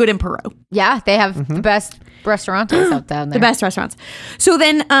that real good in Peru. Yeah, they have the best restaurants out down there. The best restaurants. So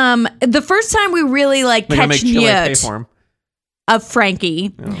then the first time we really like They're gonna make catch Chile pay Nyet for him. of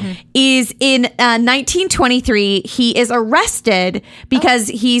Frankie is in 1923. He is arrested because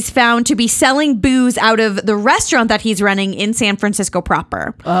he's found to be selling booze out of the restaurant that he's running in San Francisco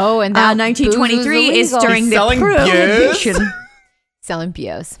proper. Oh, and that 1923 is booze was during He's the selling Prohibition. selling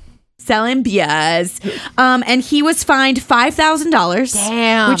bios. Selling beers. And he was fined $5,000.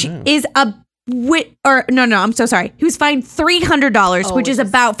 Damn. Which is I'm so sorry. He was fined $300, which is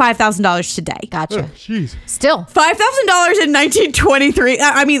about $5,000 today. Gotcha. Jeez. Still. $5,000 in 1923.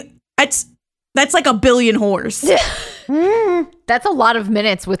 I mean, that's like a billion whores. That's a lot of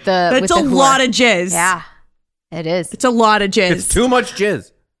minutes with the. That's a lot of jizz. Yeah, it is. It's a lot of jizz. It's too much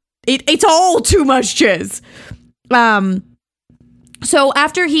jizz. It's all too much jizz. So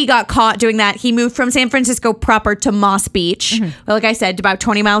after he got caught doing that, he moved from San Francisco proper to Moss Beach. Well, like I said, about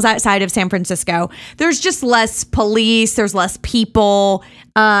 20 miles outside of San Francisco. There's just less police. There's less people.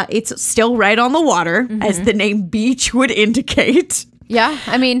 It's still right on the water, as the name beach would indicate. Yeah,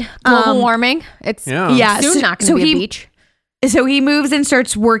 I mean, global warming. It's Yeah. Yeah, soon so- not going to so be he- a beach. So he moves and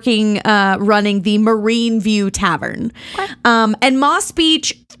starts working, running the Marine View Tavern. And Moss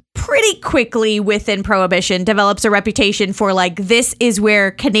Beach pretty quickly within Prohibition develops a reputation for like, this is where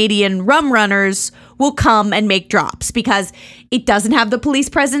Canadian rum runners will come and make drops because it doesn't have the police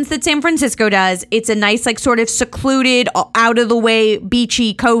presence that San Francisco does. It's a nice, like sort of secluded, out of the way,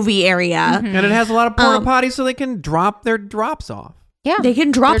 beachy, covey area. And it has a lot of porta potties so they can drop their drops off. Yeah. They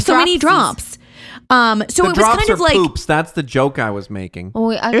can drop They're so many dropsies. drops. So The it was drops kind of are like, poops. That's the joke I was making.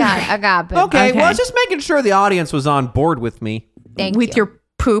 Oh, I got it. Okay, well, I Okay. was just making sure the audience was on board with me. Thank with you. your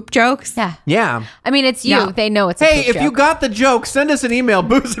poop jokes. Yeah. Yeah. I mean, it's you. Yeah. They know it's a Hey, poop if you joke. got the joke, send us an email,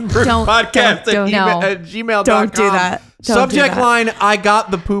 boozeandbrewspodcast don't, at gmail.com. Don't do that. Don't do Subject that. line, I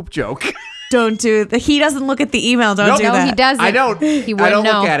got the poop joke. Don't do that. He doesn't look at the email. Don't Nope. do No, that. he doesn't. I don't. He I wouldn't don't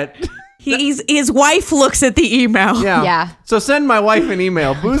know. look at it. His wife looks at the email. Yeah. Yeah. So send my wife an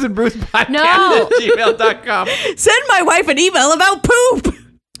email, boozeandbrewspodcast No. at gmail.com. Send my wife an email about poop.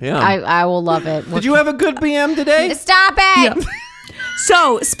 Yeah. I will love it. Did you have a good BM today? Stop it.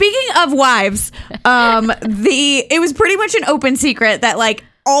 So speaking of wives, it was pretty much an open secret that like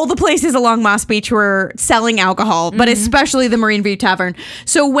all the places along Moss Beach were selling alcohol, but especially the Marine View Tavern.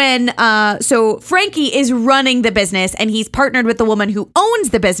 So when Frankie is running the business and he's partnered with the woman who owns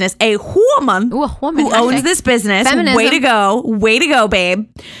the business, a woman, Ooh, a woman, who owns okay. this business. Feminism. Way to go, babe.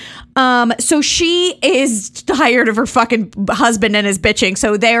 So she is tired of her fucking husband and is bitching.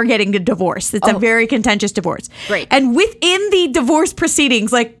 So they are getting a divorce. It's a very contentious divorce. Great. And within the divorce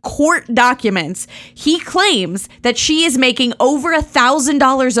proceedings, like court documents, he claims that she is making over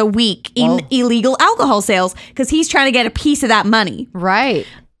 $1,000 a week in illegal alcohol sales because he's trying to get a piece of that money. Right.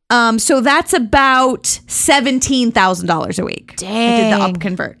 So that's about $17,000 a week. I did the Dang. up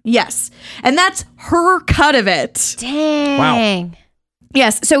convert. Yes. And that's her cut of it. Dang.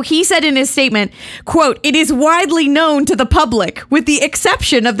 Yes. So he said in his statement, quote, "It is widely known to the public, with the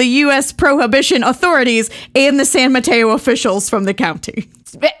exception of the U.S. prohibition authorities and the San Mateo officials from the county."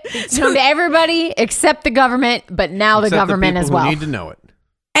 It's known to everybody except the government, but now the Except government people as who well. need to know it.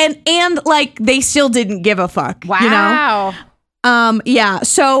 And like they still didn't give a fuck. Wow. You know? Yeah.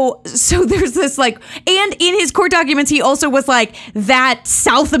 So there's this like, and in his court documents, he also was like, that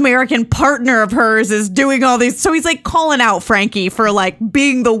South American partner of hers is doing all these. So he's like calling out Frankie for like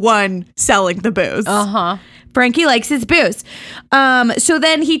being the one selling the booze. Uh-huh. Frankie likes his booze. So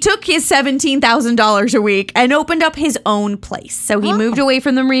then he took his $17,000 a week and opened up his own place. So he moved away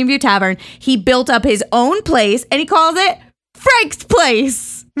from the Marine View Tavern. He built up his own place and he calls it Frank's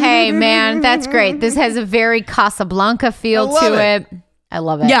Place. Hey, man, that's great. This has a very Casablanca feel I love to it. it. I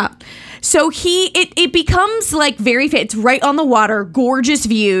love it. Yeah. So it becomes like very fit. It's right on the water, gorgeous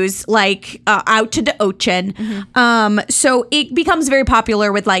views, like out to the ocean. So it becomes very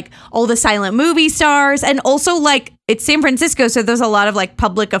popular with like all the silent movie stars, and also like it's San Francisco, so there's a lot of like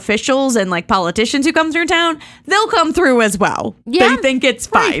public officials and like politicians who come through town. They'll come through as well. Yeah. They think it's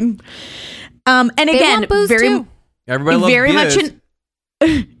fine. And They again, want booze very too. Everybody loves very beers. much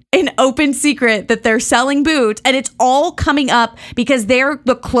an open secret that they're selling booze, and it's all coming up because they're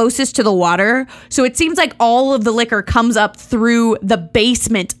the closest to the water. So it seems like all of the liquor comes up through the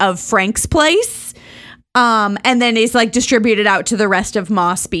basement of Frank's Place, and then is like distributed out to the rest of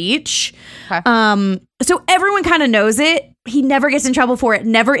Moss Beach. Okay. So everyone kind of knows it. He never gets in trouble for it.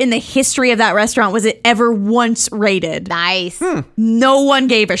 Never in the history of that restaurant was it ever once raided. Nice. No one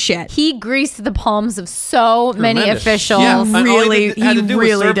gave a shit. He greased the palms of so many Tremendous. officials. Yeah, and all Really- he had to he do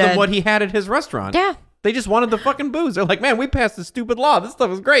really was serve them did. what he had at his restaurant. Yeah. They just wanted the fucking booze. They're like, man, we passed this stupid law. This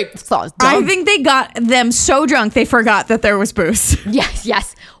stuff is great. So it's I dumb. think they got them so drunk they forgot that there was booze.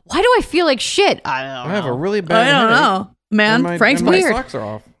 Yes. Why do I feel like shit? I don't I know. have a really bad I don't headache. know, man. And my, Frank's and my Place. socks are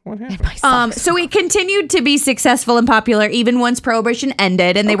off. What happened? So it continued to be successful and popular even once Prohibition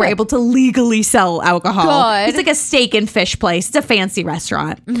ended, and they were able to legally sell alcohol. Good. It's like a steak and fish place. It's a fancy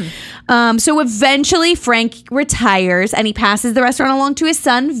restaurant. So eventually Frank retires, and he passes the restaurant along to his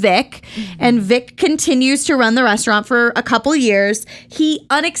son Vic, and Vic continues to run the restaurant for a couple years. He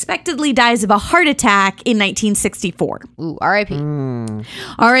unexpectedly dies of a heart attack in 1964. Ooh, R.I.P.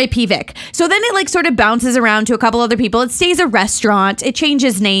 R.I.P. Vic. So then it like sort of bounces around to a couple other people. It stays a restaurant. It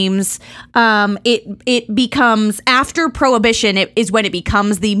changes names. It becomes, after Prohibition, it is when it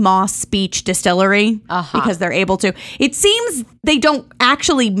becomes the Moss Beach Distillery because they're able to. It seems they don't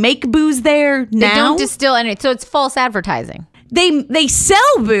actually make booze there now. They don't distill any, so it's false advertising. They sell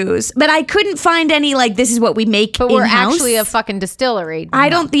booze, but I couldn't find any like this is what we make. But we're in-house. actually a fucking distillery. I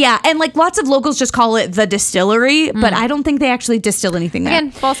don't. Yeah, and like lots of locals just call it the distillery, but I don't think they actually distill anything there.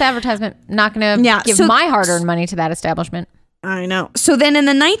 Again, false advertisement. Not going to Yeah, give so- my hard-earned money to that establishment. I know. So then in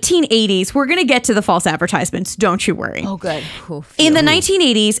the 1980s, we're going to get to the false advertisements. Don't you worry. Oh, good. Oof. In the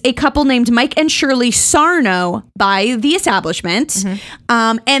 1980s, a couple named Mike and Shirley Sarno buy the establishment.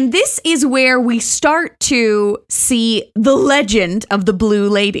 And this is where we start to see the legend of the Blue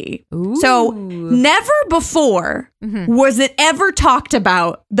Lady. So never before was it ever talked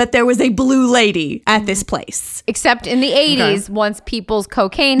about that there was a Blue Lady at this place. Except in the 80s, once people's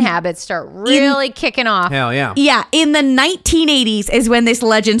cocaine habits start really kicking off. Hell yeah. Yeah, in the 1980s is when this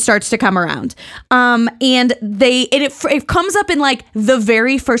legend starts to come around. And it comes up in like the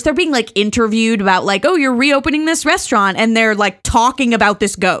very first, they're being like interviewed about like, oh, you're reopening this restaurant, and they're like talking about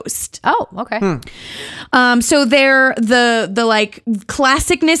this ghost. Oh, okay. So they're the like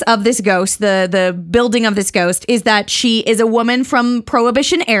classicness of this ghost, the building of this ghost is that she is a woman from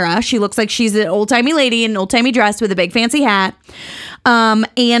Prohibition era. She looks like she's an old-timey lady in an old-timey dress with a big fancy hat.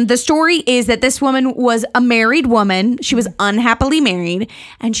 And the story is that this woman was a married woman. She was unhappily married,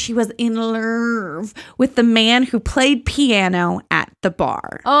 and she was in love with the man who played piano at the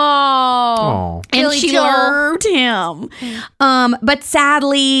bar. Oh. And Billy she Joel. loved him. But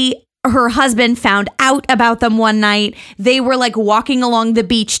sadly, her husband found out about them one night. They were like walking along the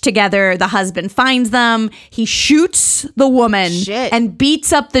beach together. The husband finds them. He shoots the woman and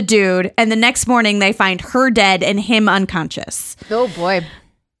beats up the dude. And the next morning they find her dead and him unconscious. Oh, boy.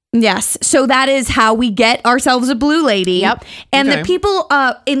 Yes. So that is how we get ourselves a Blue Lady. Yep. And Okay. the people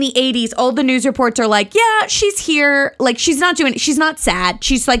in the 80s, all the news reports are like, yeah, she's here. Like, she's not sad.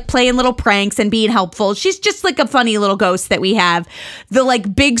 She's like playing little pranks and being helpful. She's just like a funny little ghost that we have. The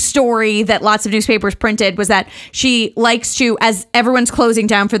like big story that lots of newspapers printed was that she likes to, as everyone's closing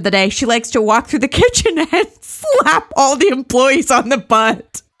down for the day, she likes to walk through the kitchen and slap all the employees on the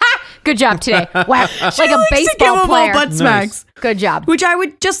butt. Good job today. Wow. Like a likes to give baseball them all player. butt smacks. Good job. Which I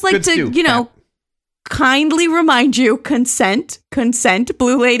would just like Good to, stew, you know, kindly remind you, consent,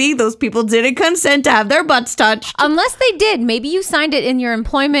 Blue Lady. Those people didn't consent to have their butts touched. Unless they did. Maybe you signed it in your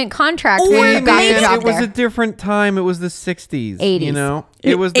employment contract Or when you got maybe the job it was there. a different time. It was the 60s. 80s. You know?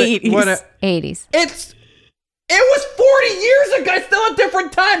 It was the 80s. 80s. It was 40 years ago. It's still a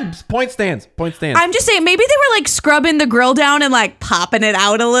different time. Point stands. I'm just saying, maybe they were like scrubbing the grill down and like popping it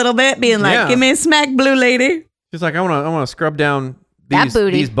out a little bit, being like, Yeah. give me a smack, Blue Lady. She's like, I want to scrub down That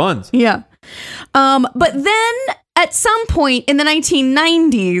booty. these buns. Yeah. But then at some point in the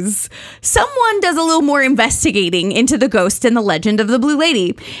 1990s, someone does a little more investigating into the ghost and the legend of the Blue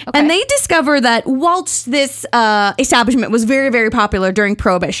Lady. And they discover that whilst this establishment was very, very popular during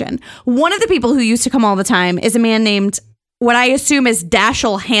Prohibition, one of the people who used to come all the time is a man named, what I assume is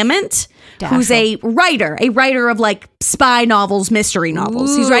Dashiell Hammett, who's a writer of like spy novels, mystery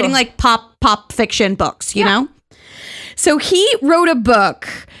novels. He's writing like pop fiction books, you know? So he wrote a book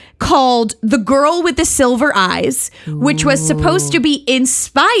called The Girl with the Silver Eyes, which was supposed to be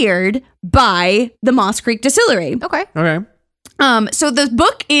inspired by the Moss Creek Distillery. Okay. Okay. So the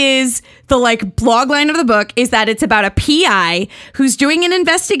book is, the like blog line of the book is that it's about a PI who's doing an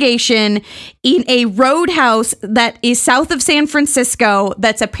investigation in a roadhouse that is south of San Francisco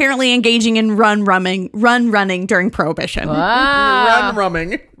that's apparently engaging in run running during Prohibition. Wow.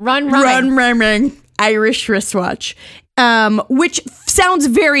 Run Run Irish wristwatch. Which sounds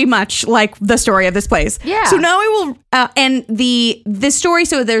very much like the story of this place. Yeah. So now I will, and the story.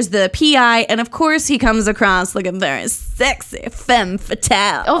 So there's the PI, and of course he comes across looking very sexy, femme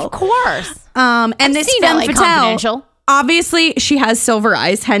fatale. Of course. And this seen femme LA fatale, Confidential. obviously she has silver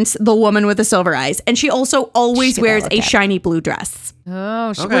eyes, hence the woman with the silver eyes, and she also always Should wears look a at. shiny blue dress.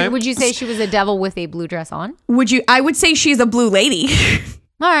 Oh, Okay. would you say she was a devil with a blue dress on? I would say she's a blue lady.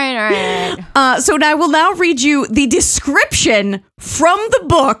 All right. So I will now read you the description from the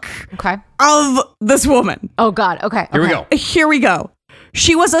book Okay. of this woman. Oh, God. Okay. Here we okay. go. Here we go.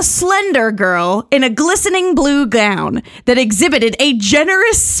 She was a slender girl in a glistening blue gown that exhibited a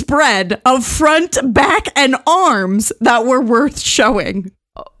generous spread of front, back, and arms that were worth showing.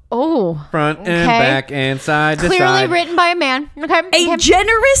 Oh. Front and Okay. back and side to Clearly side. written by a man. Okay. A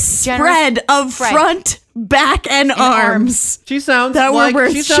generous spread of spread. front, back, and arms. She sounds That were like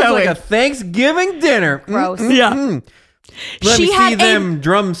worth she sounds like showing. a Thanksgiving dinner. Gross. Yeah. Let She me see had them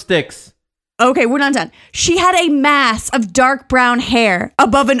drumsticks. Okay, we're not done. She had a mass of dark brown hair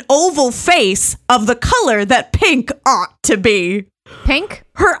above an oval face of the color that pink ought to be. Pink?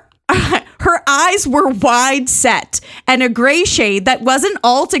 Her eyes were wide set and a gray shade that wasn't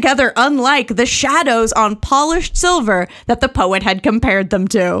altogether unlike the shadows on polished silver that the poet had compared them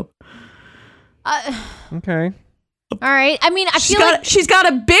to. Okay. All right. I mean, I She's feel like she's got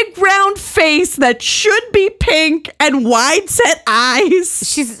a big round face that should be pink and wide set eyes.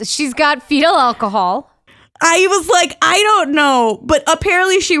 she's got fetal alcohol. I was like, I don't know, but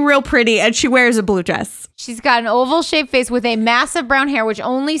apparently she's real pretty and she wears a blue dress. She's got an oval-shaped face with a massive brown hair, which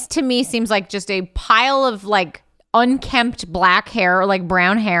only to me seems like just a pile of like unkempt black hair or like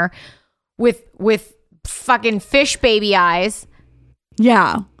brown hair with fucking fish baby eyes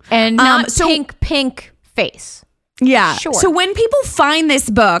Yeah. and not so- pink face. Yeah. Sure. So when people find this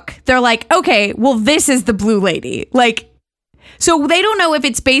book, they're like, okay, well, this is the Blue Lady. Like, so they don't know if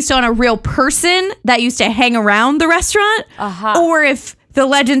it's based on a real person that used to hang around the restaurant or if the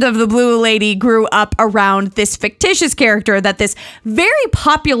legend of the Blue Lady grew up around this fictitious character that this very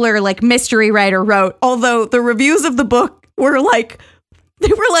popular like mystery writer wrote. Although the reviews of the book were like, they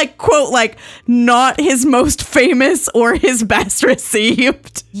were like, quote, like not his most famous or his best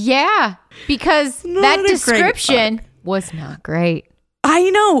received. Yeah, because Not that a great description was not great. I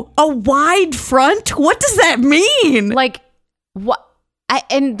know. A wide front? What does that mean? Like, what?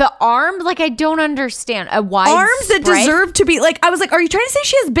 And the arm, like, I don't understand. A wide Arms that spread? deserve to be like, I was like, are you trying to say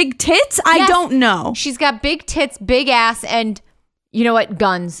she has big tits? I Yes. don't know. She's got big tits, big ass, and you know what?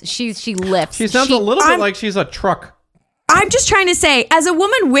 Guns. She lifts. She sounds a little bit like she's a truck. I'm just trying to say, as a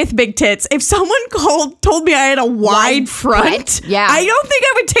woman with big tits, if someone told me I had a wide front, yeah. I don't think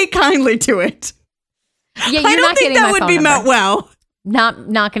I would take kindly to it. Yeah, you're I don't not think getting that my would phone be number. meant well.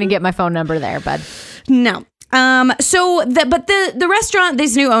 Not going to get my phone number there, bud. No. So the restaurant,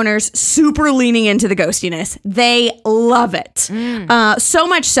 these new owners, super leaning into the ghostiness. They love it. So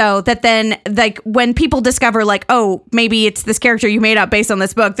much so that then, like, when people discover, like, oh, maybe it's this character you made up based on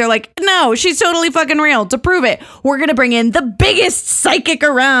this book, they're like, no, she's totally fucking real. To prove it, we're gonna bring in the biggest psychic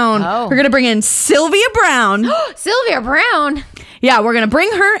around. Oh. We're gonna bring in Sylvia Brown. Sylvia Brown. Yeah, we're going to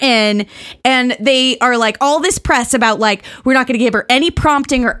bring her in, and they are like all this press about like, we're not going to give her any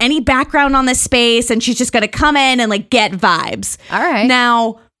prompting or any background on this space, and she's just going to come in and like get vibes. All right.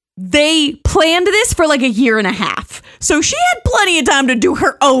 Now, they planned this for like a year and a half. So she had plenty of time to do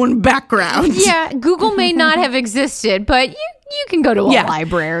her own background. Yeah, Google may not have existed, but you can go to a Yeah.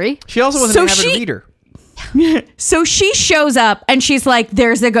 library. She also wasn't So an avid she- reader. So she shows up and she's like,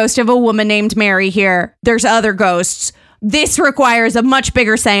 there's the ghost of a woman named Mary here. There's other ghosts. This requires a much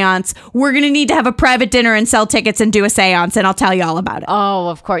bigger seance. We're going to need to have a private dinner and sell tickets and do a seance, and I'll tell you all about it. Oh,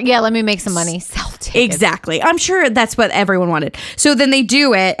 of course. Yeah, let me make some money. Sell tickets. Exactly. I'm sure that's what everyone wanted. So then they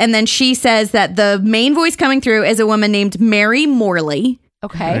do it, and then she says that the main voice coming through is a woman named Mary Morley,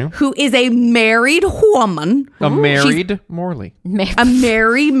 Okay. who is a married woman. A married Morley. A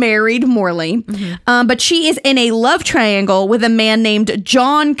married Morley. But she is in a love triangle with a man named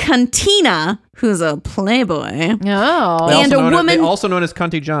John Cantina, who's a playboy. Oh. And a woman- also known as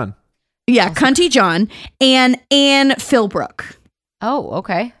Cunty John. Yeah, Cunty John. And Anne Philbrook. Oh,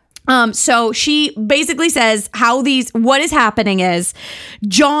 okay. So she basically says what is happening is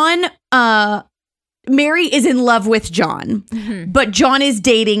John, Mary is in love with John, but John is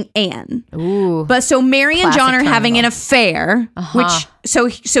dating Anne. Ooh. But so Mary and Classic John are having an triangle. affair, which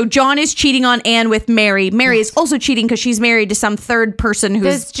so John is cheating on Anne with Mary. Mary is also cheating because she's married to some third person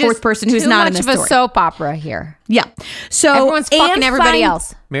There's just fourth person who's too not in much the of story. a soap opera here. Yeah. So Everyone's fucking Anne everybody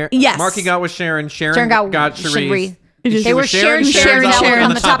finds- else. Yes. Marky got with Sharon. Sharon Sharon got got Cherise. Cherise. They were sharing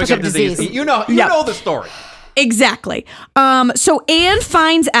on the topic of disease. You know the story. Exactly. So Anne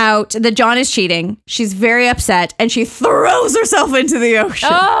finds out that John is cheating. She's very upset and she throws herself into the ocean.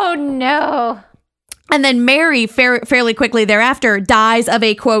 Oh, no. And then Mary, fairly quickly thereafter, dies of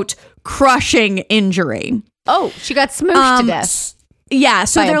a, quote, crushing injury. Oh, she got smooshed to death. Yeah.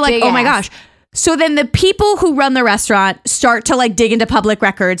 So By a they're like, big oh my ass. gosh. So then the people who run the restaurant start to like dig into public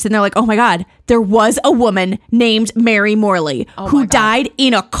records and they're like, oh my God, there was a woman named Mary Morley who died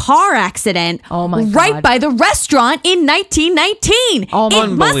in a car accident right God. by the restaurant in 1919. Oh my- It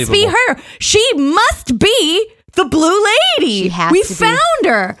must be Unbelievable. her. She must be the Blue Lady. She has we to be. found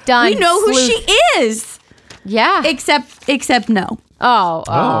her. Done. We know who Sleuth. she is. Yeah. Except no.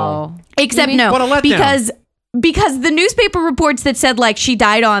 Oh. Except no. What a letdown. Because the newspaper reports that said like she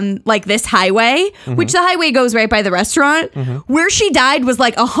died on like this highway, which the highway goes right by the restaurant, where she died was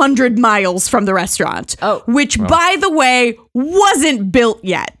like 100 miles from the restaurant. Oh. Which by the way wasn't built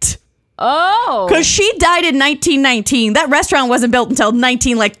yet. Oh. Because she died in 1919. That restaurant wasn't built until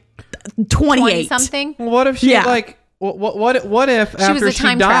 1928. something. What if she Yeah. like? What if was after a she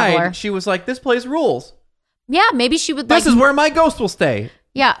time died, traveler. she was like, "This place rules. Yeah, maybe she would like. This is where my ghost will stay."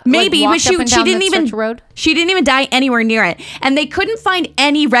 Yeah, Maybe, like, but she didn't even road. she didn't even die anywhere near it, and they couldn't find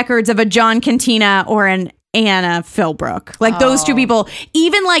any records of a John Cantina or an Anna Philbrook. Like those two people,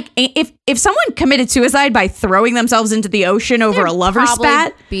 even like if someone committed suicide by throwing themselves into the ocean over a lover's Probably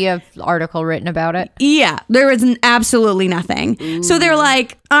spat, be an article written about it. yeah, there was absolutely nothing. So they're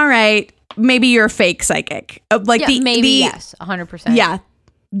like, all right, maybe you're a fake psychic. Like yes, 100%. Yeah.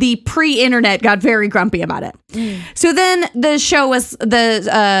 The pre-internet got very grumpy about it. So then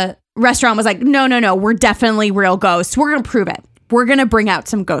the restaurant was like, no, we're definitely real ghosts. We're going to prove it. We're going to bring out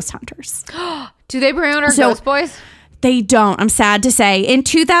some ghost hunters. Do they bring out our ghost boys? They don't. I'm sad to say. In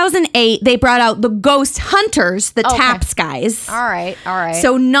 2008, they brought out the ghost hunters, the TAPS guys. All right.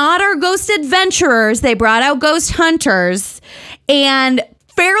 So not our ghost adventurers. They brought out ghost hunters. And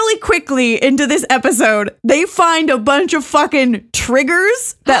fairly quickly into this episode, they find a bunch of fucking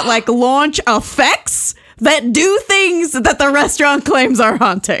triggers that like launch effects that do things that the restaurant claims are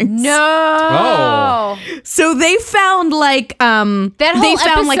haunting. No. Oh. So they found like that whole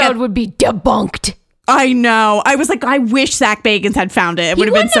episode would be debunked. I know. I was like, I wish Zach Bagans had found it. It would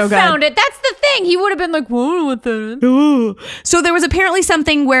have been so good. He wouldn't have found it. That's the thing. He would have been like, whoa, what the? Ooh. So there was apparently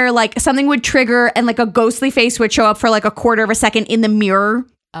something where like something would trigger and like a ghostly face would show up for like a quarter of a second in the mirror.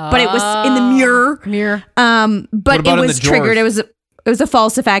 But it was in the mirror. But it was triggered. It was a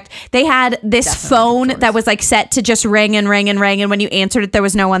false effect. They had this phone that was like set to just ring and ring and ring. And when you answered it, there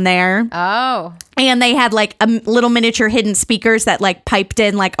was no one there. Oh. And they had like a little miniature hidden speakers that like piped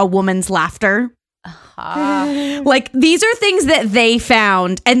in like a woman's laughter. Like these are things that they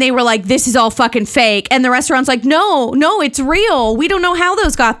found and they were like, this is all fucking fake. And the restaurant's like, no, it's real. We don't know how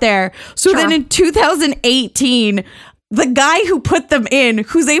those got there. So then in 2018, the guy who put them in,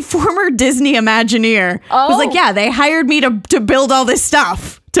 who's a former Disney Imagineer, was like, yeah, they hired me to build all this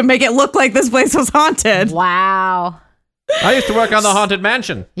stuff to make it look like this place was haunted. Wow. I used to work on the Haunted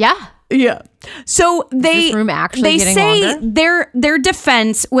Mansion. Yeah. Yeah. So they say their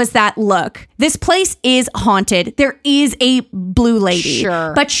defense was that, look, this place is haunted. There is a blue lady,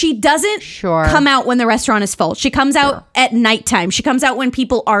 but she doesn't come out when the restaurant is full. She comes out at nighttime. She comes out when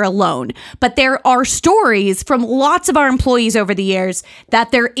people are alone. But there are stories from lots of our employees over the years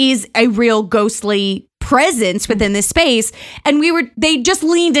that there is a real ghostly presence within this space, and they just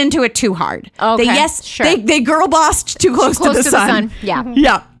leaned into it too hard. Okay, they girl bossed too close to the sun.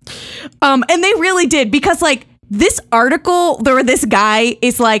 Yeah. And they really did, because like this article, this guy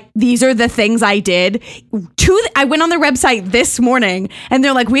is like, these are the things I did. I went on their website this morning and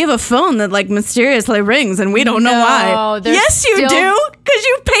they're like, we have a phone that like mysteriously rings and we don't know why. Yes, you do, because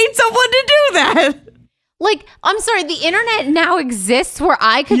you paid someone to do that. Like, I'm sorry, the internet now exists where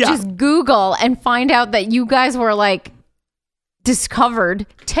I could just Google and find out that you guys were like discovered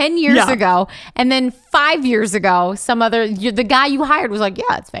 10 years ago, and then 5 years ago the guy you hired was like,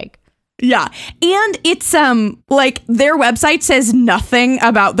 yeah, it's fake. Yeah. And it's like their website says nothing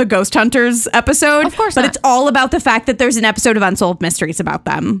about the Ghost Hunters episode. Of course but not. It's all about the fact that there's an episode of Unsolved Mysteries about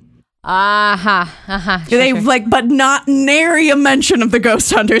them. But not nary a mention of the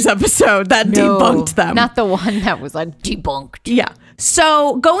Ghost Hunters episode that debunked them. Not the one that was like debunked. Yeah.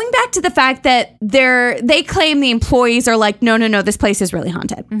 So going back to the fact that they claim the employees are like, no, this place is really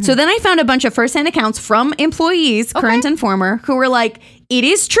haunted. Mm-hmm. So then I found a bunch of firsthand accounts from employees, current and former, who were like, it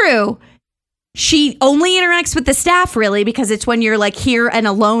is true. She only interacts with the staff really because it's when you're like here and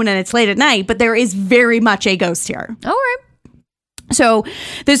alone and it's late at night, but there is very much a ghost here. All right. So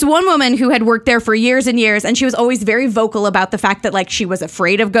there's one woman who had worked there for years and years, and she was always very vocal about the fact that like she was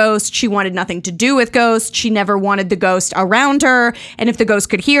afraid of ghosts. She wanted nothing to do with ghosts. She never wanted the ghost around her. And if the ghost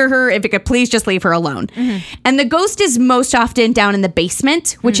could hear her, if it could please just leave her alone. Mm-hmm. And the ghost is most often down in the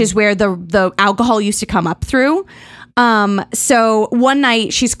basement, which is where the alcohol used to come up through. So one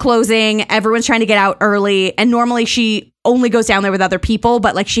night she's closing, everyone's trying to get out early, and normally she only goes down there with other people,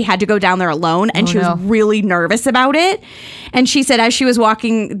 but like she had to go down there alone, and she was really nervous about it. And she said as she was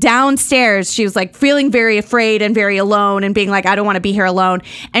walking downstairs, she was like feeling very afraid and very alone and being like, I don't want to be here alone.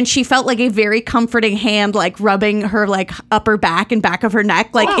 And she felt like a very comforting hand like rubbing her like upper back and back of her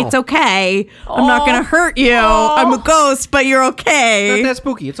neck, like, it's okay. I'm not gonna hurt you. I'm a ghost, but you're okay. Not that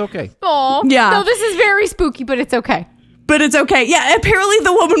spooky. It's okay. Oh, yeah. No, this is very spooky, but it's okay. But it's okay. Yeah, apparently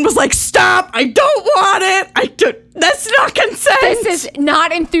the woman was like, stop, I don't want it. That's not consent. This is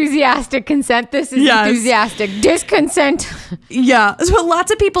not enthusiastic consent. This is enthusiastic disconsent. Yeah. So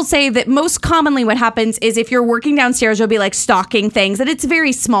lots of people say that most commonly what happens is if you're working downstairs, you'll be like stocking things, and it's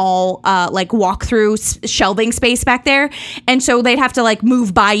very small, like walk-through shelving space back there. And so they'd have to like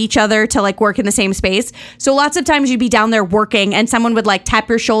move by each other to like work in the same space. So lots of times you'd be down there working and someone would like tap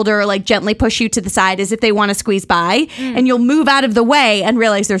your shoulder or like gently push you to the side as if they want to squeeze by. And you'll move out of the way and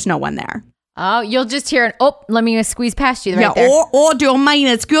realize there's no one there. Oh, you'll just hear let me squeeze past you right there. Or do you mind?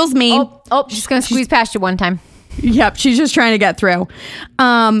 Excuse me. She's going to squeeze past you one time. Yep, she's just trying to get through.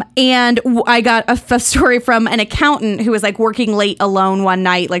 I got a story from an accountant who was like working late alone one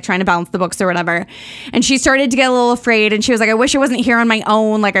night, like trying to balance the books or whatever. And she started to get a little afraid. And she was like, I wish I wasn't here on my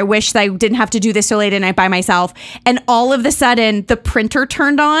own. Like, I wish that I didn't have to do this so late at night by myself. And all of a sudden, the printer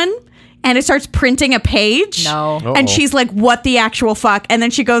turned on. And it starts printing a page. No. Uh-oh. And she's like, what the actual fuck? And then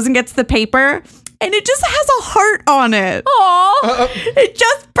she goes and gets the paper. And it just has a heart on it. Aw. It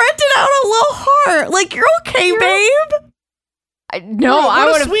just printed out a little heart. Like, you're okay, babe? No, I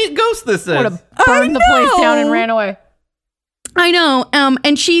what would a have sweet ghost this is. burned the place down and know. ran away. I know.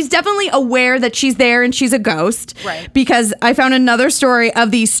 And she's definitely aware that she's there and she's a ghost. Right. Because I found another story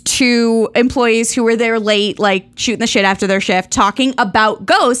of these two employees who were there late, like shooting the shit after their shift, talking about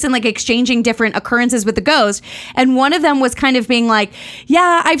ghosts and like exchanging different occurrences with the ghost. And one of them was kind of being like,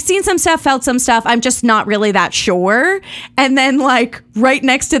 yeah, I've seen some stuff, felt some stuff. I'm just not really that sure. And then like right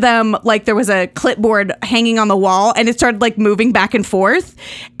next to them, like there was a clipboard hanging on the wall and it started like moving back and forth.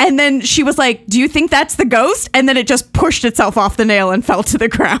 And then she was like, do you think that's the ghost? And then it just pushed itself off the nail and fell to the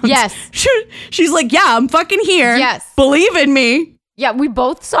ground. Yes. She's like, yeah, I'm fucking here. Yes. Believe in me. Yeah, we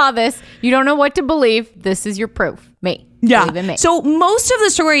both saw this. You don't know what to believe. This is your proof. Me. Yeah. Believe in me. So most of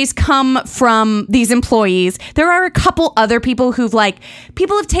the stories come from these employees. There are a couple other people who've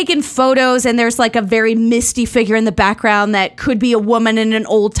people have taken photos and there's like a very misty figure in the background that could be a woman in an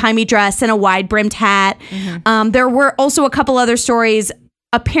old timey dress and a wide brimmed hat. Mm-hmm. There were also a couple other stories.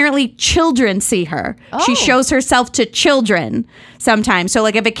 Apparently children see her. She Oh. shows herself to children sometimes. So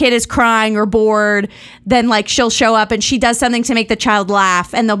like if a kid is crying or bored, then like she'll show up and she does something to make the child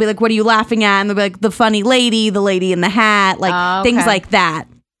laugh and they'll be like, what are you laughing at? And they'll be like, the funny lady, the lady in the hat, like Oh, things okay. like that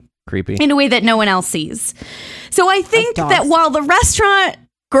Creepy. in a way that no one else sees. So I think dogs. that while the restaurant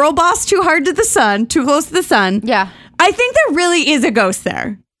girl boss too hard to the sun, too close to the sun, Yeah. I think there really is a ghost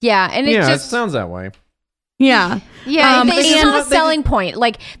there. Yeah. And it Yeah, just it sounds that way. Yeah. Yeah, it's and- not a selling point.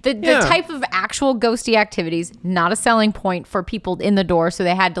 Like the Yeah. type of actual ghosty activities, not a selling point for people in the door. So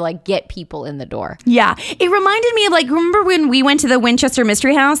they had to like get people in the door. Yeah. It reminded me of remember when we went to the Winchester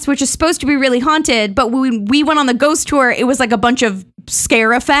Mystery House, which is supposed to be really haunted, but when we went on the ghost tour, it was like a bunch of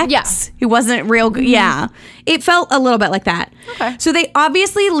scare effects. Yeah. It wasn't real. Yeah. It felt a little bit like that. Okay. So they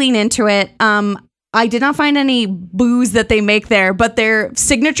obviously lean into it. I did not find any booze that they make there, but their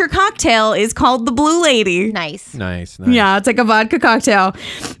signature cocktail is called the Blue Lady. Nice. Nice. Yeah, it's like a vodka cocktail.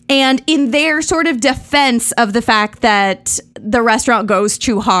 And in their sort of defense of the fact that the restaurant goes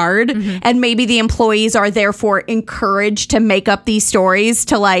too hard and maybe the employees are therefore encouraged to make up these stories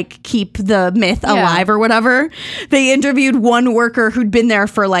to like keep the myth alive or whatever, they interviewed one worker who'd been there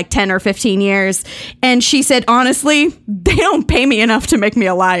for like 10 or 15 years. And she said, honestly, they don't pay me enough to make me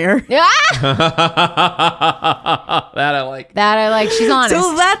a liar. Yeah. That I like. That I like. She's honest.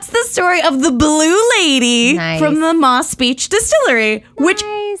 So that's the story of the Blue Lady Nice. from the Moss Beach Distillery, which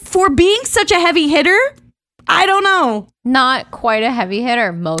Nice. for being such a heavy hitter, I don't know. Not quite a heavy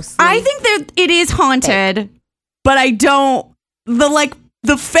hitter, mostly. I think that it is haunted, but I don't.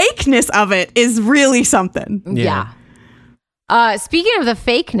 The fakeness of it is really something. Yeah. Speaking of the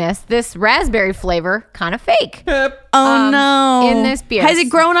fakeness, this raspberry flavor kind of fake. Yep. Oh no! in this beer. Has it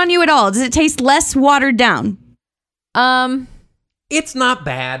grown on you at all? Does it taste less watered down? It's not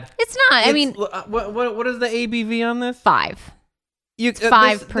bad. It's not. I mean, what is the ABV on this? 5. It's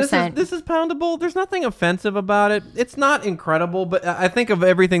 5%. This is poundable. There's nothing offensive about it. It's not incredible, but I think of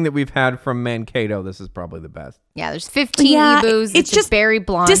everything that we've had from Mankato, this is probably the best. Yeah, there's 15 Yeah, EBUs. it's It's just berry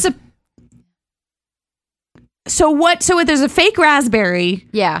blonde. So there's a fake raspberry.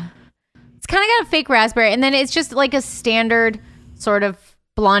 Yeah. It's kind of got a fake raspberry, and then it's just like a standard sort of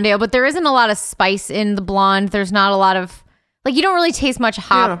blonde ale, but there isn't a lot of spice in the blonde. There's not a lot of, like, you don't really taste much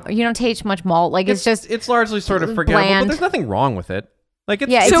hop. Yeah. You don't taste much malt. Like, It's largely sort of forgettable, bland. but there's nothing wrong with it. Like,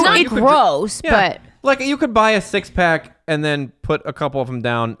 it's, yeah, it's So not it- gross, but like you could buy a 6-pack and then put a couple of them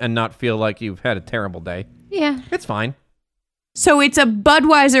down and not feel like you've had a terrible day. yeah. It's fine. So it's a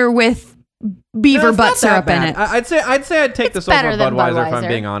Budweiser with beaver It's butt not that syrup in bad. it. I'd say I'd take It's this over better than Budweiser if I'm Budweiser.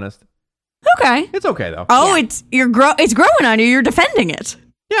 being honest. Okay. It's okay though. Oh, Yeah. it's growing on you. You're defending it.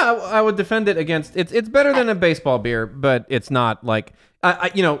 Yeah, I would defend it against. It's better than a baseball beer, but it's not like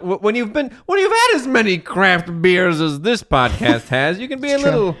when you've had as many craft beers as this podcast has, you can be a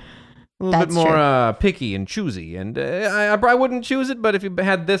little bit That's more picky and choosy. And I wouldn't choose it, but if you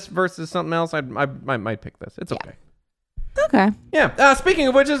had this versus something else, I might pick this. It's okay. Okay. Yeah. Speaking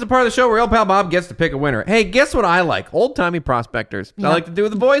of which, this is the part of the show where El Pal Bob gets to pick a winner. Hey, guess what I like? Old-timey prospectors. I like to do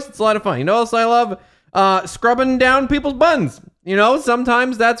with the boys. It's a lot of fun. You know what else I love? Scrubbing down people's buns. You know,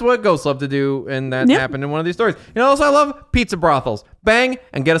 sometimes that's what ghosts love to do, and that happened in one of these stories. You know what else I love? Pizza brothels. Bang,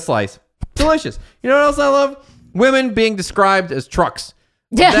 and get a slice. Delicious. You know what else I love? women being described as trucks.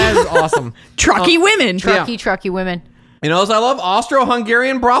 Yeah. That is awesome. Trucky women. Trucky women. You know, so I love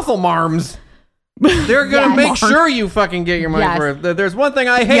Austro-Hungarian brothel marms. They're going to make sure you fucking get your money Yes. worth. There's one thing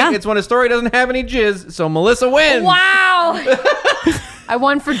I hate. Yeah. It's when a story doesn't have any jizz, so Melissa wins. Wow. I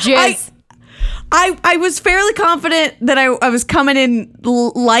won for jizz. I was fairly confident that I was coming in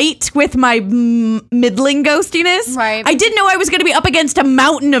light with my middling ghostiness. Right. I didn't know I was going to be up against a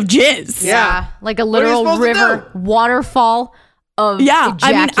mountain of jizz. Yeah. Like a are you literal supposed to river do? waterfall of Yeah.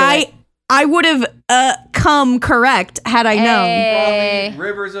 ejaculate. I mean, I would have come correct had I known. Hey.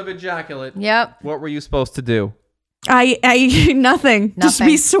 Rivers of ejaculate. Yep. What were you supposed to do? I nothing. Just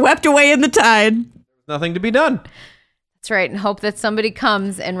Nothing. be swept away in the tide. Nothing to be done. That's right. And hope that somebody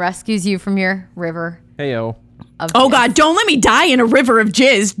comes and rescues you from your river Heyo. of Oh jizz. God, don't let me die in a river of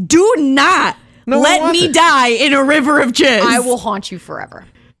jizz. Do not No one let wants me it. die in a river of jizz. I will haunt you forever.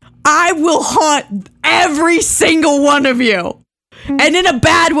 I will haunt every single one of you. And in a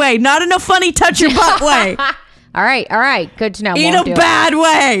bad way, not in a funny touch your butt way. All right. Good to know. In Won't a do it. bad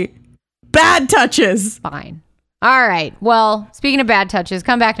way. Bad touches. Fine. All right. Well, speaking of bad touches,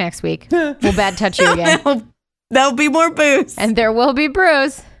 come back next week. We'll bad touch you again. There'll be more booze. And there will be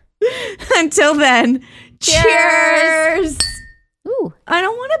brews. Until then, cheers. Ooh. I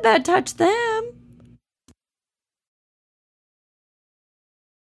don't want to bad touch them.